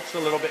results a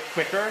little bit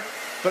quicker.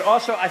 but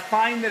also I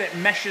find that it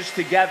meshes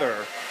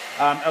together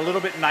a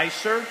little bit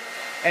nicer,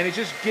 and it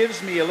just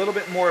gives me a little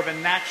bit more of a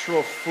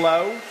natural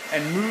flow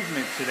and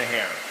movement to the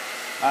hair.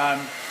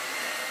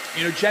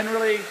 You know,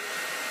 generally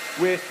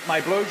with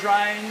my blow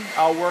drying,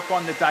 I'll work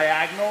on the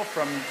diagonal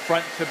from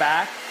front to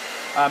back.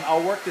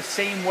 I'll work the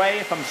same way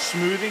if I'm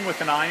smoothing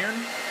with an iron.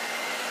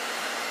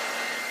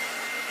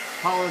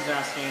 Paula's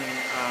asking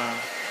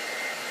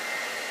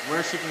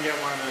where she can get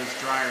one of those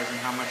dryers and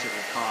how much it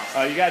will cost.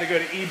 You got to go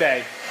to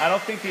eBay. I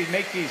don't think these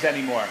make these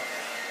anymore.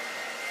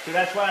 So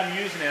that's why I'm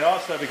using it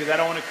also, because I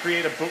don't want to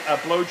create a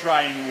blow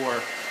drying war.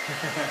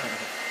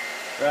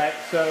 Right?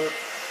 So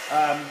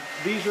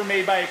these were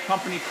made by a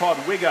company called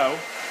Wigo,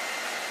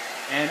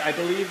 and I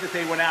believe that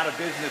they went out of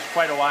business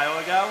quite a while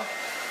ago.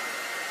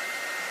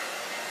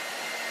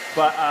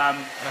 But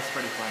that's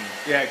pretty funny.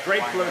 Yeah,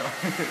 great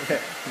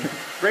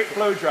great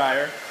blow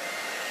dryer.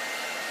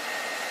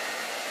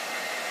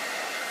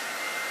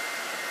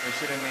 They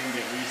should have named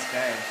it We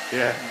Stay.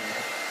 Yeah.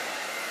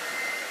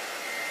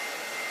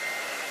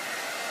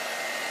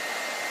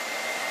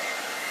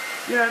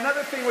 You know,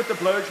 another thing with the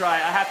blow dry,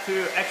 I have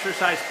to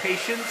exercise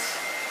patience.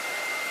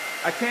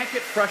 I can't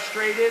get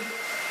frustrated.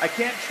 I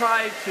can't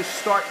try to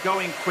start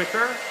going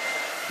quicker.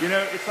 You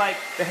know, it's like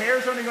the hair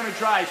is only going to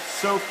dry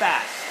so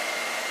fast.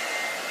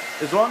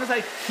 As long as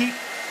I keep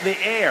the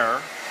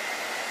air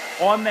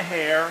on the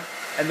hair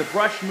and the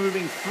brush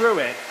moving through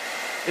it,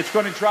 it's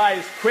going to dry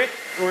as quick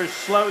or as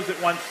slow as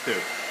it wants to.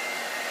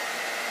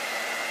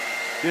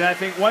 You know, I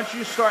think once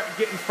you start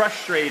getting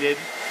frustrated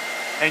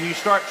and you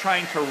start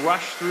trying to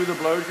rush through the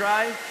blow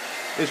dry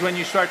is when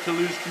you start to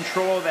lose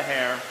control of the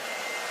hair,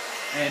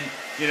 and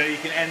you know, you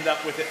can end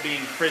up with it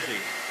being frizzy.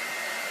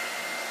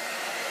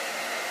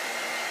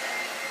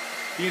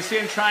 You can see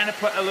I'm trying to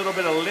put a little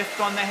bit of lift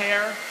on the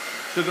hair.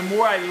 So the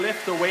more I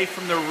lift away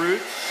from the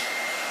roots,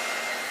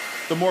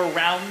 the more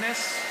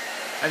roundness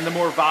and the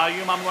more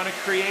volume I'm going to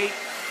create.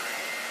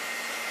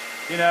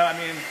 You know, I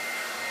mean,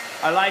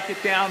 I like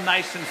it down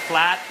nice and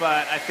flat,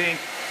 but I think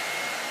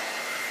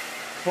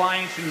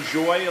clients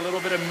enjoy a little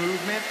bit of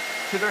movement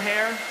to their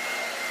hair.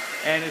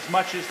 And as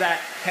much as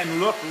that can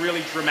look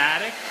really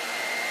dramatic,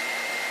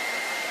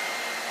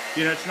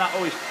 you know, it's not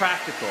always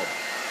practical.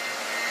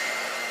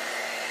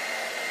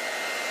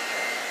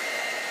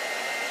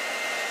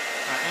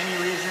 Any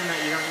reason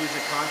that you don't use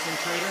a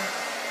concentrator?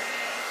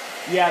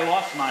 Yeah, I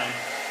lost mine.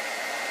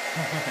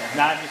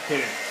 Nah, I'm just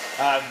kidding.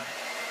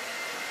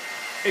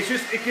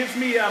 It gives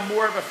me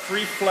more of a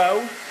free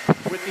flow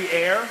with the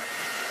air.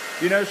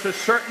 You know, so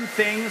certain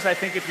things, I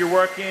think if you're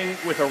working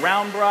with a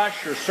round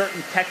brush or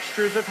certain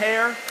textures of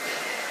hair,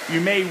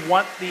 you may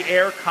want the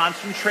air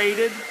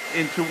concentrated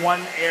into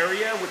one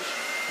area,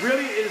 which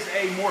really is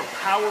a more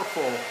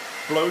powerful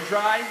blow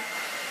dry.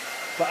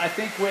 But I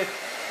think with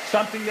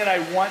something that I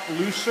want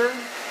looser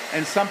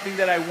and something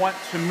that I want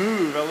to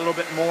move a little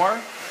bit more,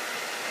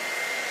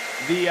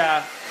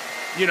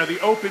 you know, the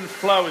open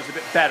flow is a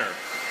bit better.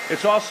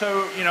 It's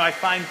also, you know, I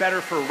find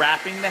better for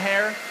wrapping the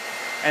hair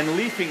and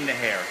leafing the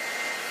hair.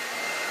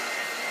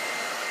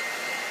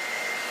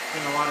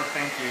 And a lot of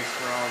thank yous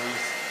for all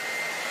these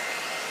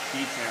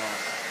details.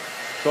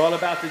 It's all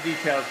about the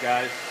details,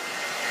 guys.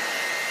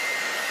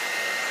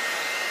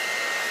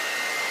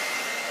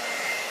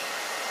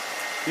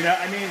 You know,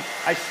 I mean,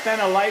 I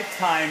spent a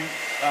lifetime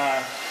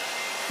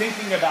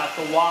thinking about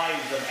the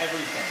whys of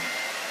everything.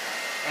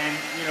 And,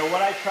 you know,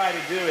 what I try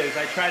to do is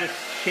I try to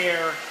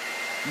share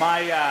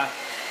my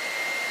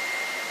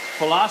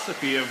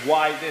philosophy of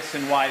why this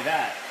and why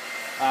that.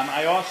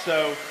 I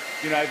also,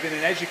 you know, I've been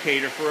an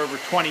educator for over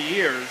 20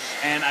 years,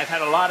 and I've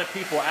had a lot of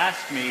people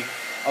ask me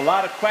a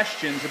lot of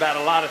questions about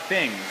a lot of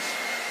things.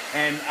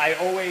 And I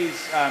always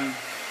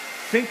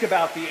think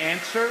about the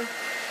answer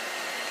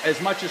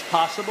as much as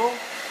possible.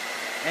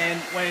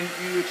 And when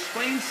you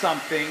explain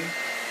something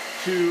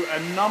to a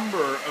number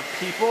of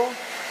people,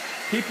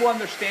 people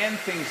understand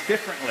things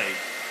differently.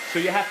 So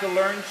you have to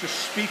learn to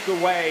speak a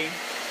way,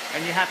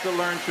 and you have to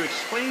learn to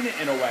explain it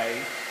in a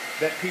way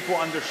that people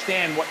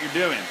understand what you're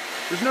doing.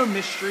 There's no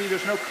mystery,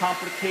 there's no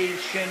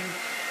complication,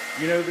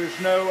 you know, there's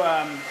no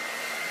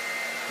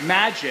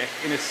magic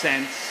in a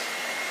sense.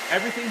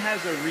 Everything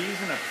has a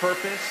reason, a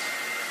purpose,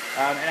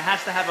 and it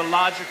has to have a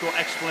logical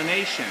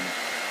explanation.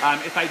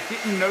 If I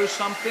didn't know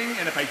something,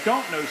 and if I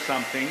don't know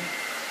something,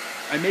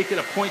 I make it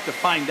a point to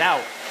find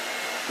out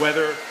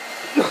whether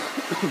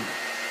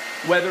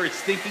whether it's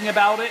thinking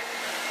about it,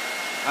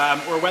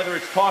 or whether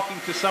it's talking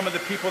to some of the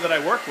people that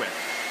I work with,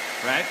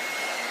 right?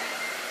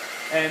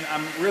 And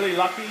I'm really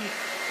lucky.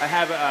 I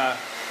have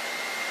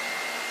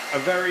a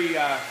very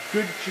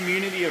good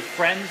community of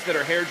friends that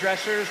are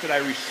hairdressers that I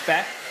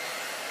respect,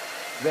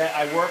 that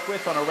I work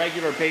with on a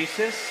regular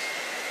basis.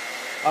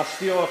 I'll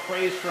steal a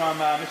phrase from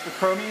Mr.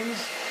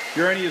 Cromines.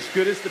 You're only as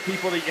good as the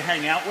people that you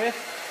hang out with.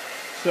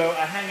 So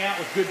I hang out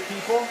with good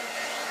people,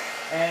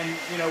 and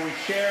you know, we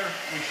share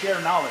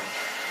knowledge,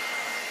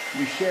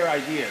 we share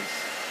ideas.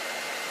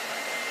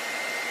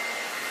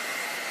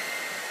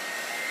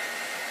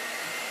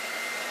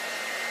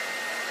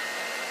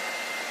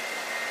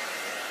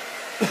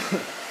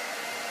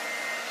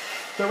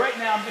 So right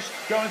now I'm just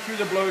going through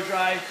the blow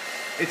dry.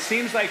 It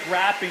seems like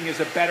wrapping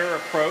is a better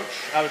approach.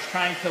 I was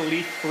trying to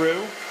leaf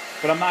through,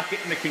 but I'm not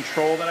getting the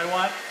control that I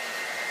want,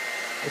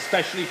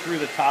 especially through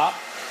the top.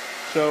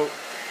 So,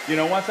 you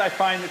know, once I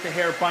find that the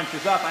hair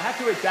bunches up, I have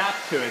to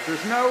adapt to it.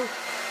 There's no,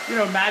 you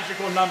know,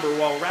 magical number.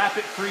 Well, wrap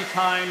it 3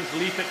 times,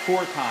 leaf it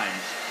 4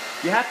 times.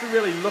 You have to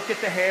really look at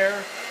the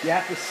hair. You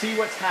have to see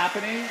what's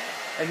happening,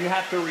 and you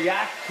have to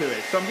react to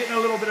it. So I'm getting a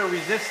little bit of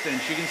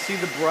resistance. You can see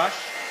the brush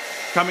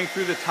coming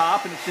through the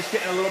top, and it's just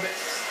getting a little bit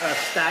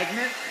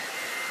stagnant.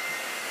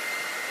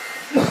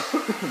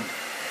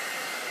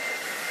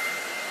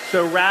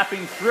 So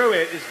wrapping through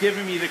it is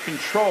giving me the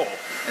control.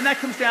 And that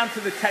comes down to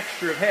the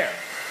texture of hair.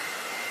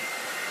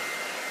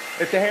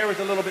 If the hair was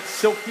a little bit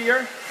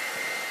silkier,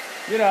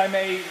 you know, I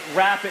may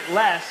wrap it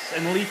less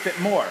and leaf it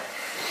more.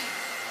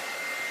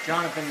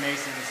 Jonathan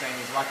Mason is saying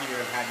he's lucky to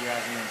have had you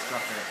as an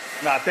instructor.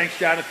 Nah, thanks,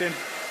 Jonathan.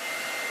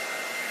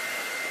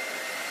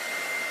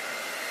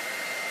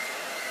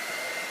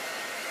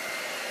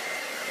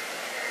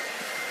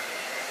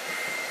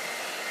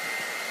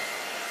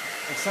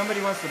 If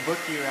somebody wants to book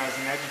you as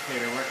an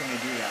educator, where can they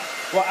do that?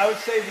 Well, I would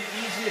say the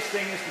easiest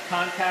thing is to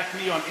contact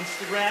me on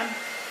Instagram.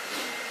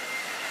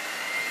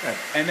 Good.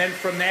 And then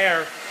from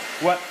there,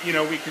 what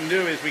we can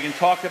do is we can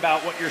talk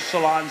about what your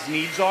salon's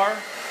needs are,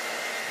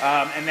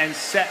 and then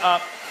set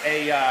up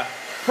a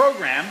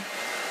program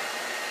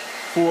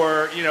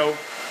for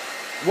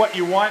what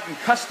you want and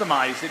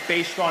customize it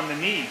based on the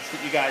needs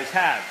that you guys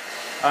have.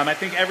 I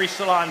think every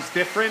salon's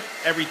different,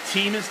 every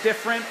team is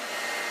different,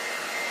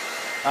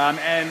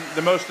 and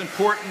the most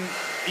important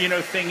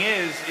thing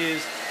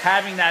is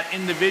having that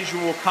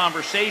individual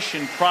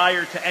conversation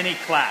prior to any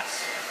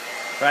class.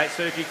 Right,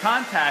 so if you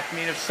contact me,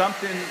 and if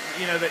something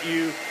that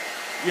you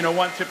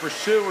want to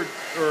pursue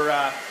or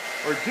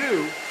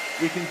do,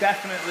 we can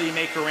definitely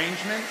make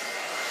arrangements.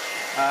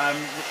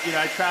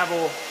 I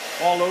travel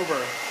all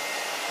over,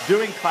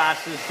 doing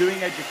classes,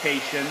 doing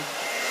education.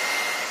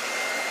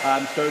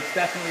 So it's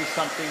definitely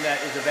something that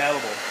is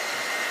available.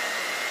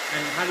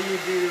 And how do you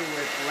do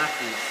with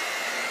lefties?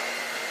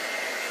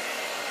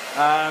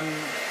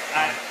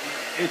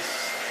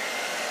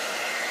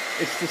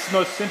 It's the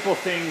most simple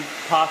thing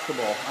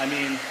possible. I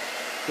mean,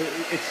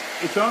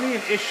 it's only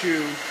an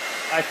issue,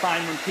 I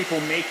find, when people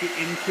make it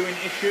into an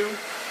issue.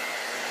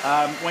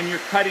 When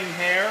you're cutting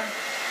hair,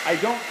 I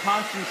don't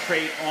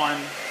concentrate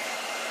on,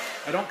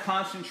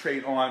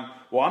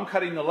 well, I'm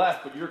cutting the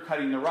left, but you're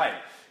cutting the right.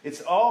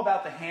 It's all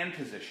about the hand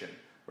position,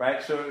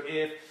 right? So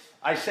if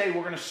I say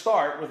we're going to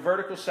start with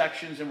vertical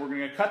sections and we're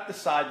going to cut the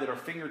side that our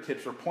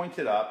fingertips are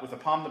pointed up with a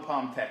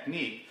palm-to-palm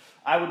technique,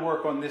 I would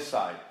work on this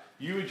side.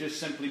 You would just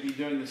simply be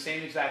doing the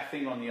same exact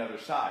thing on the other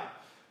side,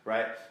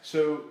 right?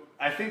 So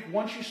I think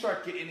once you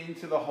start getting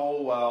into the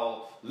whole,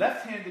 well,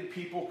 left-handed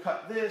people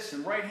cut this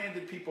and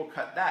right-handed people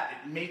cut that,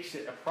 it makes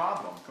it a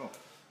problem. Cool.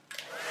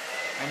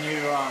 And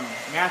you,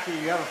 Matthew,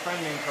 you have a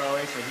friend in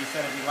Croatia. He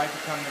said if you'd like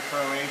to come to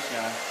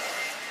Croatia,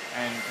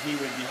 and he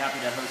would be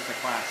happy to host a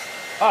class.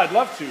 Oh, I'd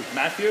love to,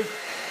 Matthew.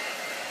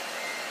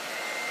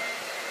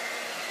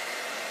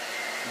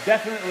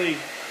 Definitely.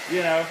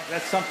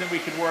 That's something we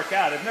could work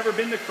out. I've never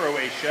been to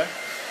Croatia,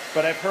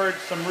 but I've heard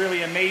some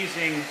really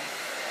amazing,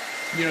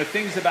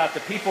 things about the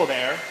people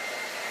there.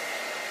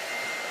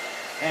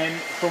 And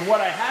from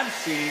what I have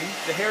seen,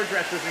 the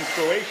hairdressers in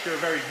Croatia are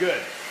very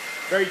good.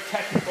 Very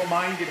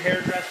technical-minded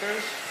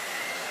hairdressers,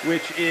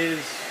 which is,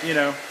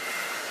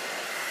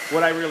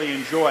 what I really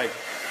enjoy.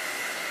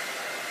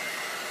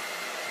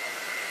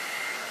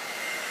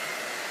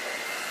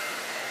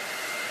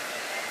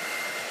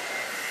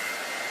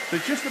 So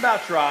it's just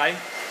about dry.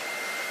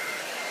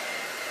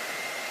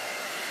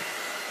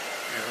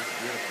 Yeah, that's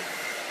beautiful.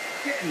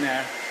 Getting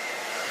there.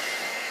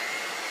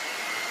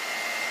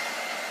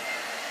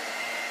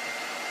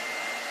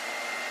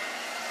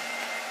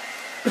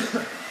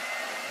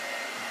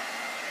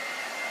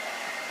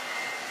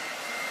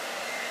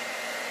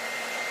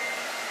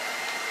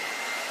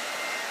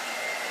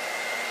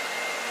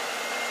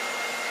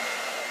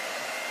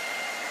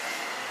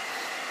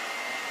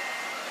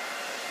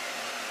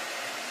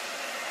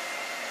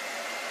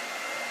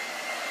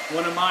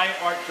 One of my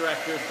art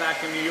directors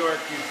back in New York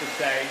used to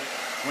say,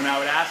 when I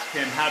would ask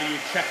him, how do you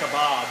check a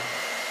bob?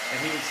 And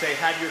he would say,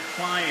 have your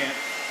client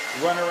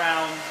run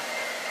around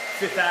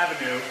Fifth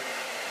Avenue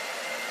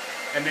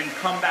and then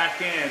come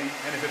back in,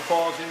 and if it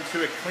falls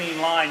into a clean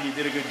line, you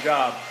did a good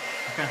job.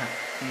 Nice.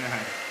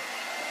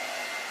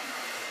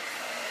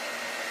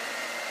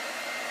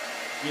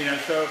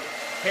 So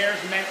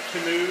hair's meant to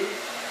move.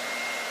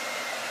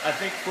 I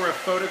think for a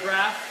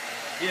photograph,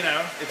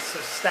 it's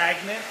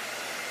stagnant.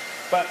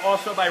 But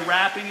also by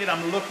wrapping it,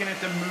 I'm looking at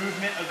the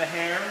movement of the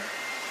hair.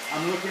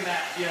 I'm looking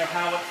at,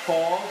 how it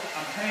falls.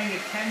 I'm paying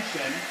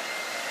attention,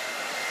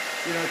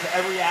 to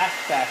every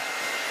aspect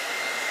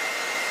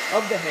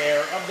of the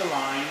hair, of the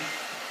line.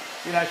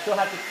 I still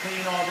have to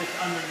clean all this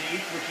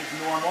underneath, which is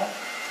normal.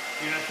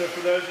 So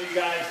for those of you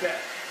guys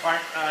that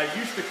aren't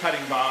used to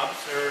cutting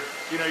bobs, or,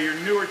 you're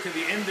newer to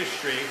the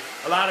industry,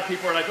 a lot of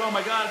people are like, oh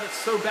my God, that's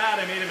so bad,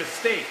 I made a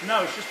mistake.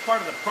 No, it's just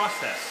part of the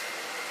process.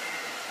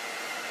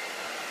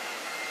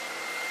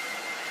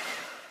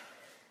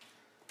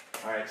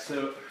 right,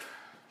 so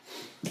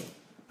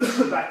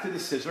back to the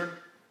scissor.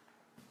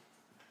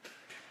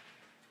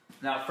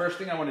 Now, first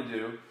thing I want to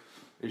do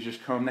is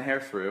just comb the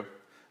hair through.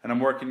 And I'm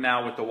working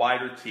now with the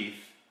wider teeth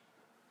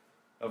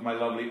of my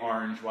lovely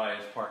orange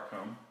YS Park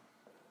comb.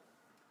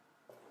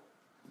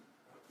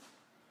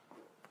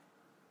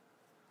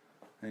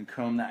 And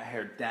comb that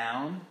hair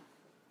down.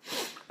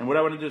 And what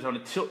I want to do is I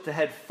want to tilt the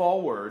head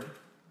forward.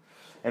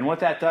 And what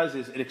that does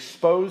is it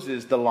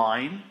exposes the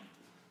line.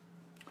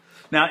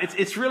 Now,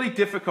 it's really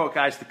difficult,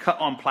 guys, to cut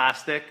on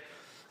plastic.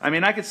 I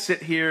mean, I could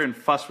sit here and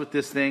fuss with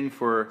this thing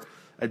for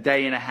a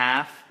day and a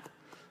half.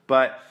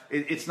 But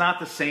it's not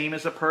the same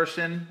as a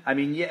person. I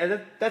mean, yeah,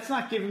 that's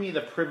not giving me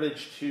the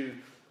privilege to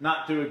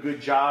not do a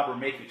good job or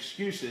make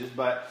excuses,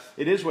 but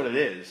it is what it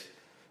is,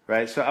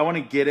 right? So I want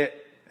to get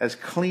it as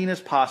clean as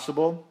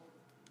possible.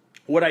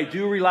 What I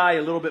do rely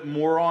a little bit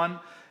more on,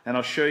 and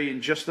I'll show you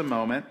in just a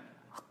moment,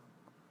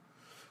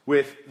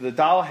 with the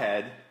doll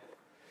head,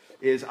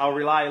 is I'll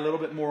rely a little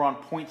bit more on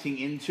pointing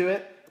into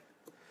it,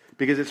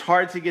 because it's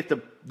hard to get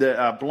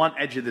the blunt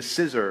edge of the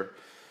scissor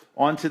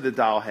onto the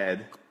doll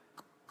head,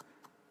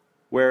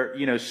 where,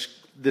 you know,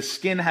 the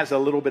skin has a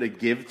little bit of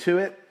give to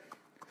it.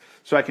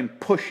 So I can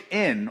push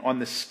in on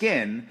the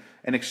skin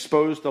and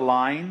expose the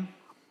line,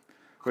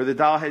 where the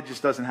doll head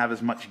just doesn't have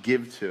as much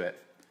give to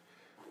it.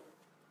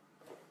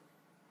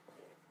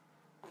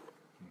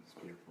 It's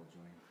beautiful,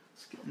 Julian.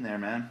 It's getting there,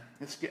 man.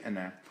 It's getting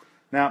there.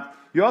 Now,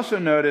 you also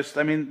noticed,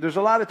 I mean, there's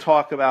a lot of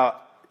talk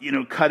about, you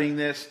know, cutting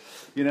this,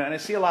 you know, and I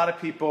see a lot of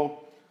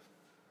people,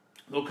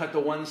 they'll cut the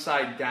one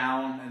side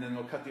down and then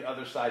they'll cut the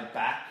other side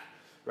back,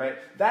 right?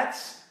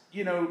 That's,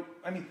 you know,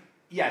 I mean,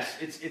 yes,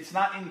 it's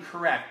not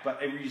incorrect,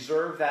 but I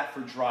reserve that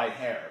for dry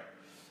hair.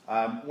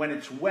 When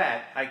it's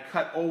wet, I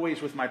cut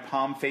always with my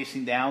palm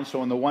facing down.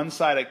 So on the one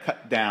side, I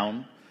cut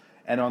down,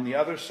 and on the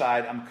other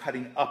side, I'm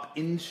cutting up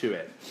into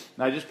it.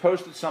 Now, I just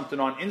posted something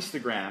on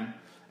Instagram,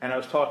 and I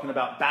was talking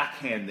about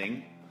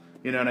backhanding,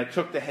 you know, and I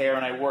took the hair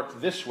and I worked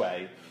this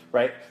way,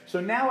 right?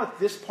 So now at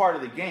this part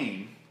of the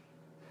game,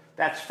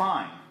 that's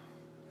fine,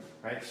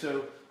 right?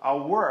 So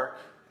I'll work,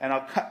 and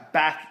I'll cut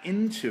back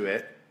into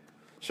it.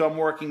 So I'm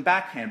working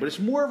backhand, but it's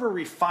more of a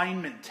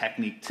refinement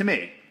technique to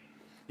me,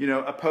 you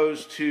know,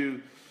 opposed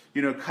to,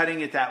 you know,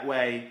 cutting it that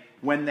way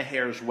when the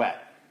hair's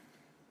wet.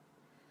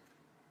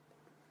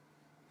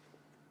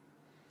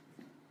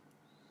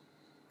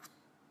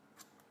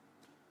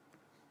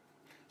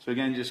 So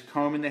again, just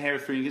combing the hair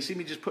through. You can see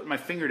me just putting my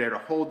finger there to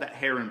hold that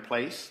hair in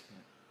place.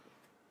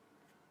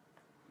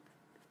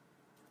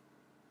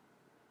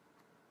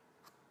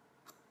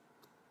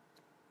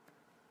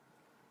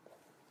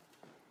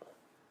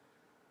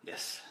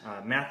 Yes.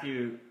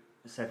 Matthew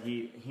said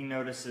he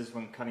notices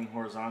when cutting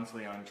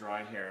horizontally on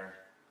dry hair,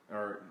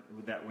 or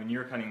that when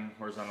you're cutting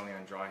horizontally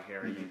on dry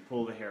hair, you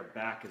pull the hair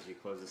back as you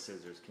close the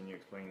scissors. Can you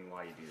explain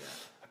why you do that?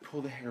 I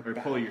pull the hair Or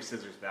back. pull your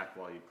scissors back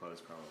while you close,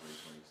 probably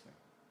is what you say.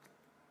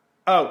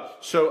 Oh,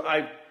 so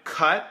I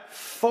cut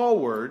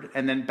forward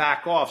and then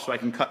back off, so I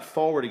can cut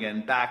forward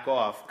again, back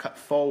off, cut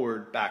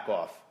forward, back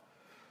off.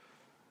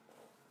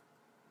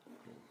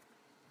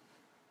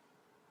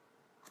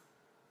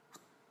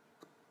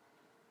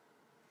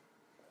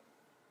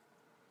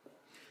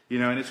 You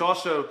know, and it's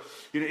also,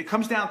 you know, it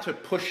comes down to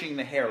pushing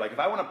the hair. Like if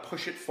I want to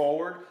push it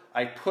forward,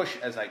 I push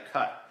as I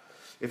cut.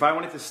 If I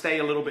want it to stay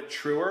a little bit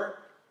truer,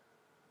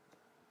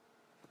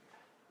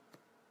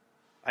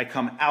 I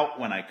come out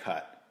when I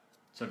cut.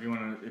 So if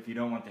you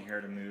don't want the hair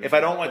to move. If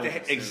I don't want the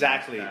hair, scissors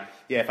exactly. back.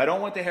 Yeah, if I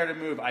don't want the hair to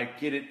move, I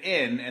get it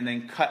in and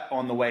then cut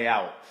on the way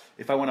out.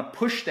 If I want to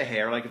push the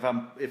hair, like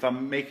if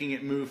I'm making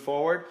it move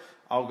forward,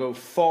 I'll go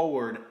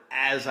forward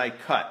as I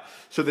cut.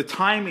 So the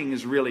timing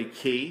is really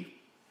key.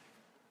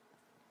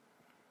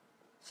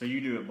 So you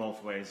do it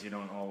both ways. You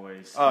don't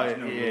always. Oh, There's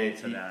no rule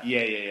to that.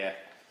 Yeah.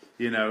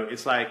 You know,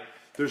 it's like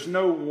there's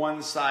no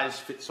one size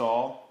fits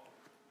all.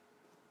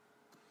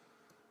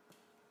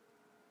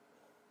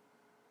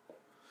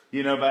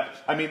 You know, but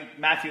I mean,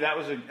 Matthew, that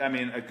was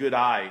a good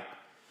eye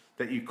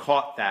that you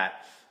caught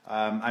that.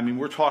 I mean,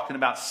 we're talking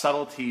about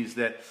subtleties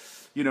that,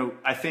 you know,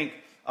 I think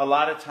a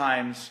lot of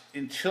times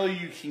until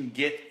you can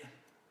get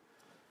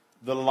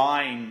the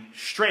line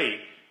straight,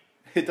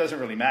 it doesn't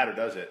really matter,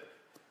 does it?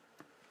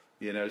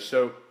 You know,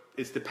 so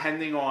it's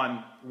depending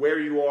on where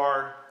you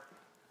are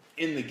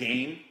in the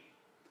game.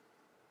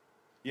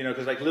 You know,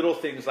 because like little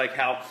things like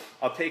how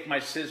I'll take my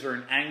scissor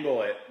and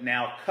angle it,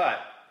 now cut,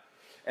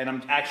 and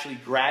I'm actually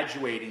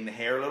graduating the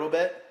hair a little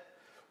bit,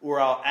 or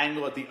I'll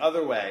angle it the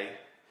other way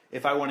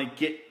if I want to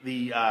get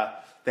the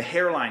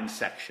hairline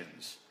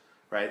sections,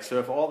 right? So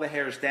if all the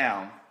hair's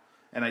down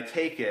and I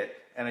take it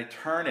and I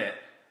turn it,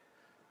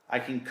 I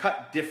can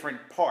cut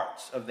different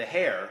parts of the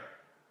hair.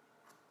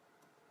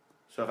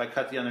 So if I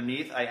cut the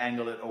underneath, I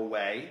angle it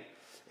away.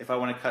 If I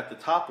want to cut the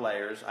top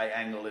layers, I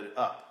angle it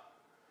up.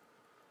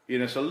 You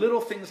know, so little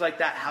things like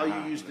that, how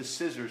you use the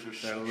scissors are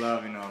They're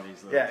loving all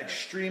these little things.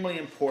 extremely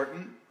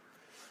important.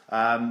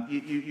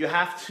 You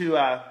have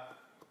to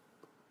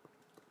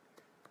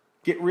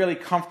get really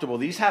comfortable.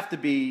 These have to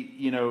be,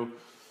 you know,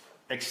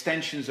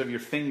 extensions of your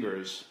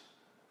fingers.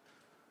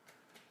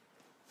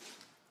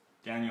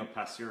 Daniel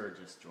Passeur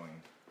just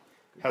joined.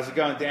 How's it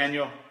going,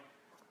 Daniel?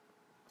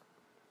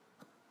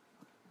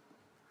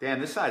 Damn,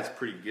 this side's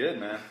pretty good,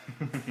 man.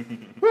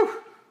 Whew.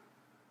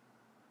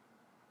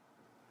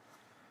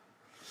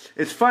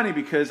 It's funny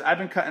because I've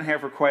been cutting hair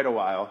for quite a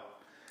while,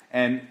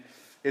 and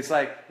it's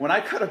like when I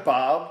cut a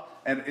bob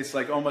and it's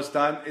like almost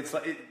done, it's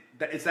like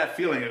it's that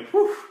feeling of,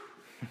 whew,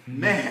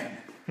 man,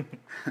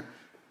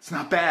 it's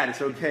not bad,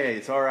 it's okay,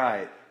 it's all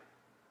right.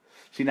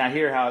 See now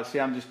here how,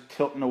 see I'm just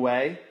tilting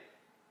away.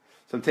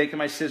 So I'm taking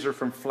my scissor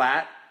from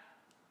flat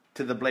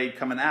to the blade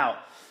coming out.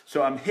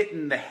 So I'm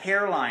hitting the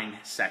hairline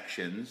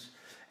sections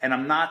and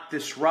I'm not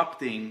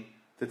disrupting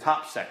the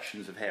top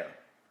sections of hair.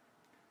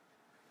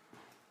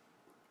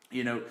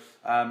 You know,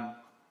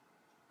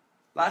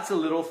 lots of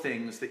little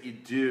things that you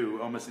do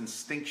almost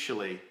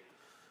instinctually,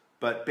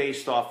 but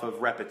based off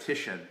of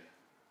repetition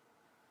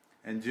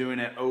and doing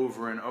it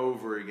over and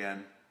over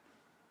again.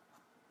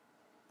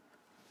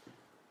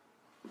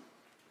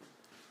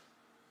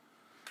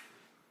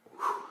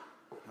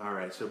 All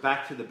right, so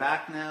back to the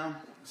back now.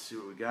 Let's see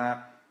what we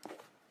got.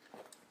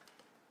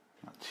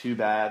 Not too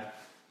bad.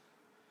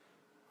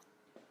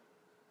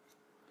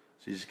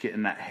 So just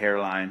getting that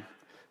hairline.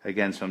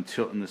 Again, so I'm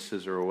tilting the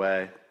scissor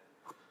away.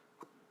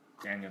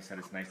 Daniel said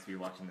it's nice to be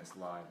watching this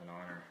live in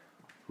honor.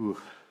 Ooh,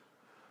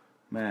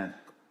 man,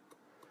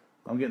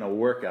 I'm getting a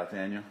workout,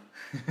 Daniel.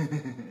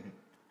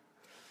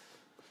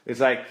 It's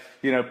like,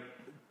 you know,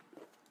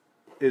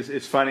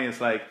 it's funny. It's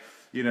like,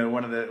 you know,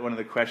 one of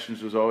the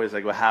questions was always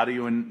like, well, how do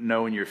you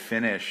know when you're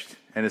finished?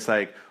 And it's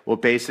like, well,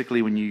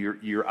 basically when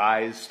your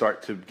eyes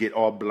start to get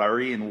all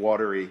blurry and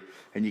watery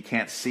and you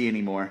can't see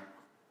anymore.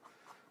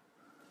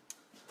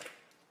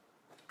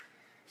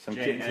 So I'm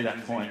Jay getting to that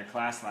Edmonds point. In your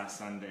class last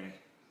Sunday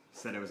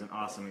said it was an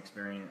awesome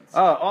experience.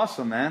 Oh,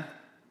 awesome, man.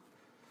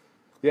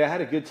 Yeah, I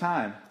had a good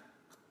time.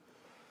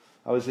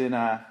 I was in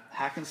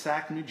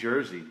Hackensack, New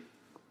Jersey.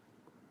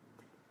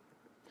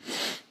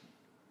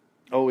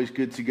 Always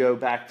good to go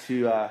back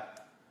to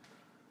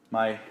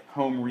my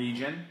home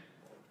region,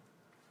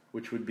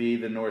 which would be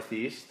the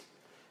Northeast.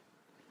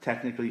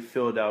 Technically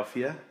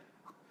Philadelphia,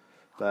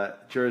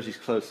 but Jersey's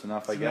close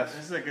enough, I guess.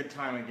 This is a good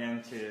time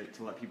again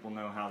to let people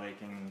know how they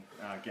can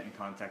get in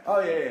contact Oh,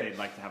 with yeah, you yeah. if they'd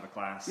like to have a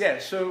class. Yeah,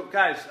 so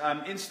guys,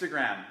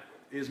 Instagram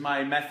is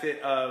my method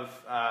of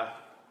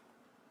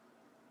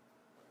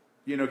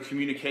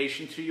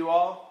communication to you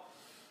all.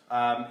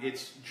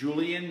 It's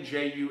Julian,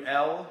 Julian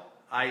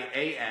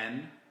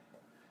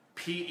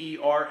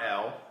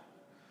Perl,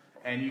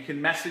 and you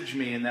can message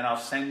me, and then I'll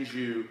send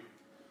you,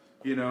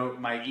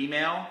 my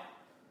email,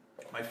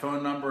 my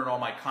phone number, and all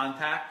my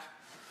contact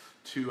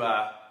to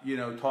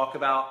talk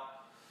about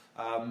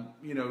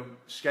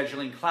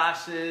scheduling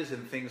classes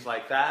and things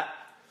like that.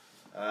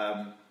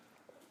 I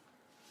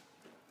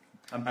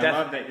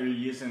love that you're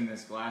using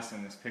this glass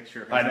in this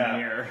picture as a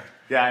mirror.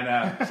 Yeah, I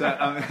know. So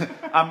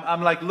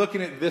I'm like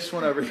looking at this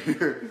one over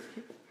here.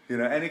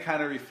 Any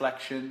kind of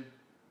reflection,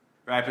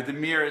 right? But the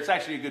mirror, it's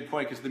actually a good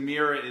point because the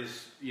mirror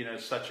is,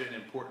 such an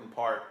important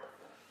part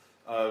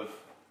of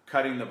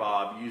cutting the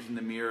bob, using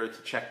the mirror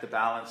to check the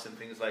balance and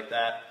things like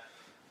that.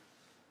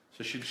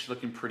 So she's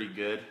looking pretty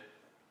good.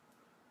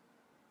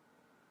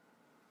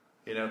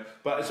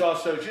 But it's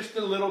also just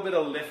a little bit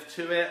of lift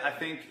to it, I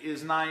think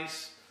is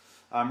nice.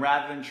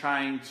 Rather than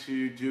trying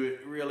to do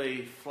it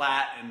really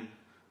flat and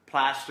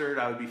plastered,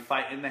 I would be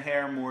fighting the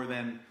hair more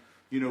than,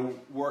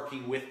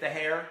 working with the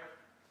hair.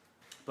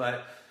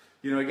 But,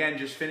 again,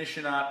 just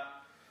finishing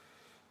up,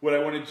 what I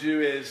want to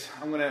do is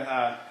I'm going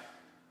to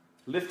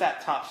lift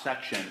that top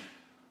section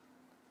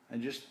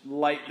and just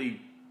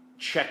lightly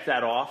check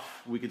that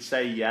off. We could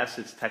say, yes,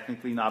 it's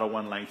technically not a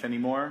one length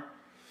anymore,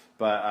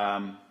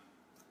 but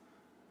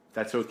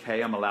that's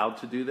okay. I'm allowed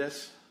to do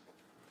this.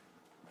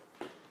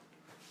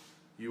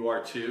 You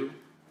are too.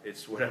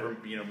 It's whatever,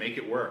 make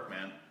it work,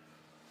 man.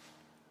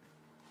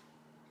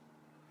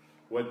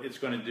 What it's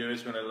going to do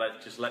is going to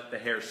just let the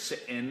hair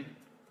sit in,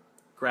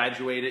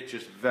 graduate it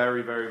just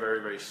very, very,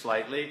 very, very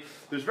slightly.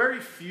 There's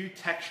very few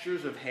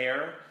textures of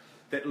hair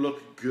that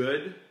look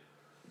good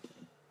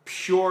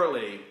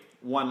purely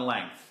one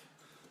length.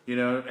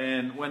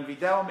 And when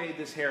Vidal made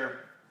this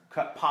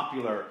haircut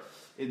popular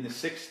in the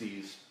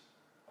 60s,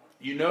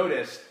 you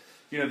noticed,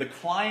 the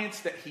clients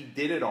that he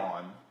did it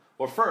on,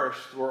 well,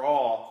 first, were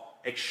all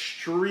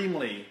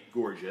extremely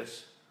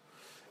gorgeous,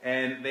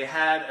 and they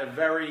had a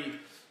very,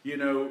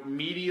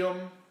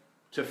 medium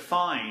to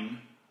fine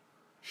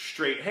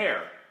straight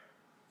hair.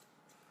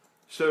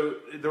 So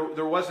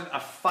there wasn't a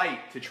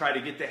fight to try to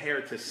get the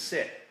hair to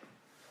sit.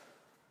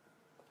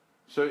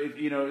 So,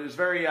 it was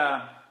very,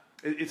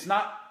 it's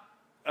not,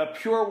 a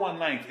pure one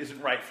length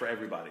isn't right for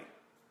everybody.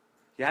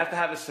 You have to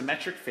have a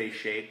symmetric face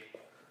shape,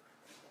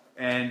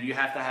 and you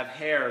have to have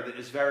hair that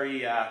is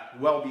very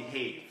well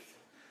behaved.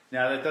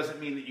 Now, that doesn't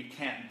mean that you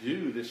can't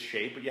do this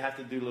shape, but you have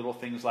to do little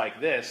things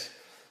like this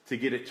to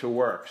get it to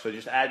work. So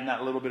just adding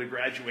that little bit of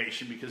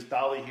graduation, because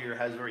Dolly here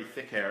has very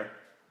thick hair.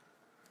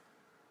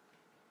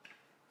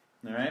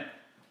 All right?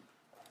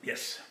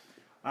 Yes.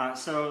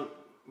 So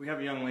we have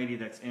a young lady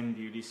that's in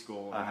beauty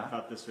school, and I Uh-huh.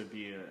 thought this would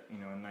be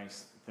a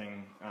nice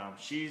thing.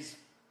 She's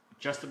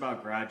just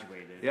about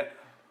graduated. Yep.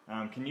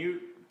 Can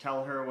you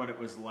tell her what it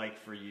was like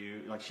for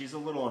you? Like, she's a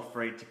little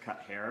afraid to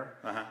cut hair.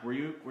 Uh-huh. Were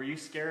you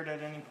scared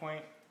at any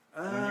point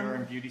when you were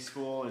in beauty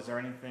school? Is there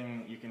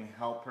anything you can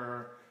help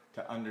her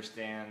to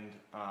understand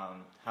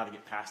how to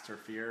get past her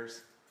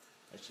fears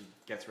as she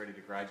gets ready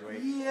to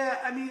graduate? Yeah,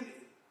 I mean,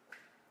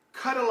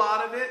 cut a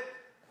lot of it,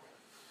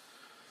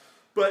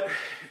 but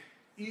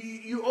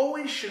you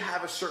always should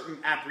have a certain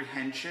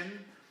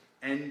apprehension,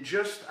 and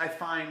just, I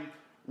find,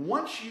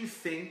 once you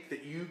think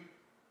that you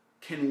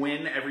can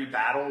win every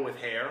battle with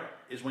hair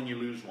is when you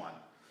lose one.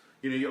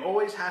 You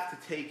always have to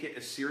take it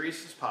as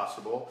serious as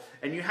possible,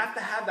 and you have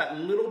to have that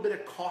little bit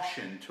of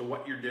caution to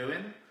what you're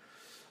doing,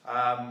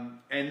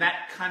 and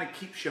that kind of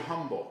keeps you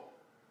humble.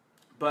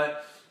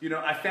 But,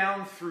 I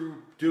found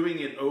through doing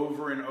it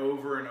over and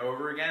over and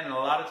over again, and a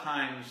lot of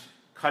times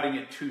cutting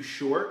it too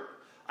short,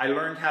 I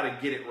learned how to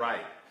get it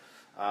right.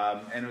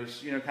 And it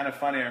was, kind of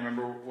funny. I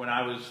remember when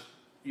I was,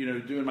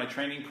 doing my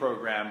training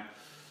program,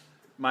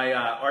 my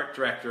art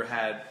director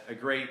had a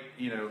great,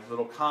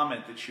 little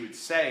comment that she would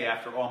say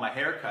after all my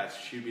haircuts.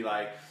 She'd be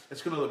like,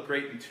 "It's going to look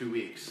great in 2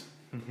 weeks,"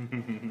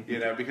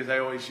 because I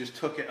always just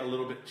took it a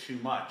little bit too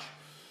much.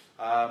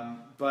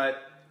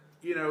 But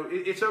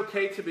it's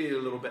okay to be a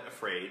little bit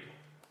afraid,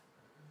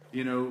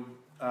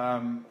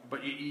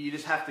 but you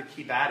just have to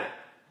keep at it.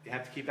 You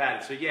have to keep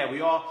at it. So yeah,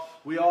 we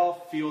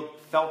all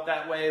felt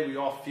that way. We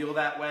all feel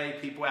that way.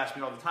 People ask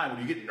me all the time, "Well,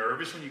 do you get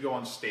nervous when you go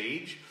on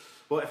stage?"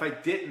 Well, if I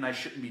didn't, I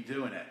shouldn't be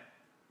doing it.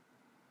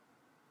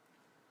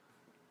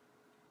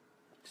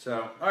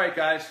 So, all right,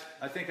 guys.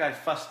 I think I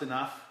fussed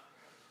enough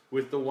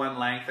with the one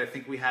length. I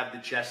think we have the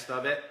gist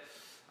of it.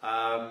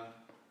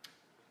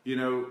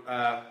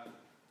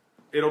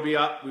 It'll be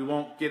up. We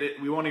won't get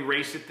it. We won't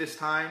erase it this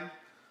time.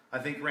 I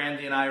think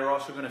Randy and I are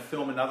also going to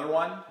film another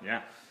one.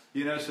 Yeah.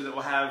 So that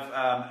we'll have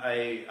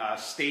a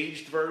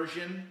staged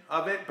version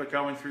of it, but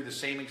going through the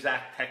same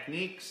exact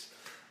techniques,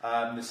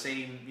 the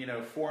same,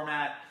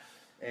 format,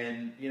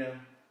 and,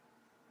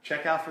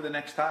 check out for the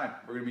next time.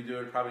 We're going to be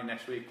doing it probably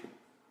next week.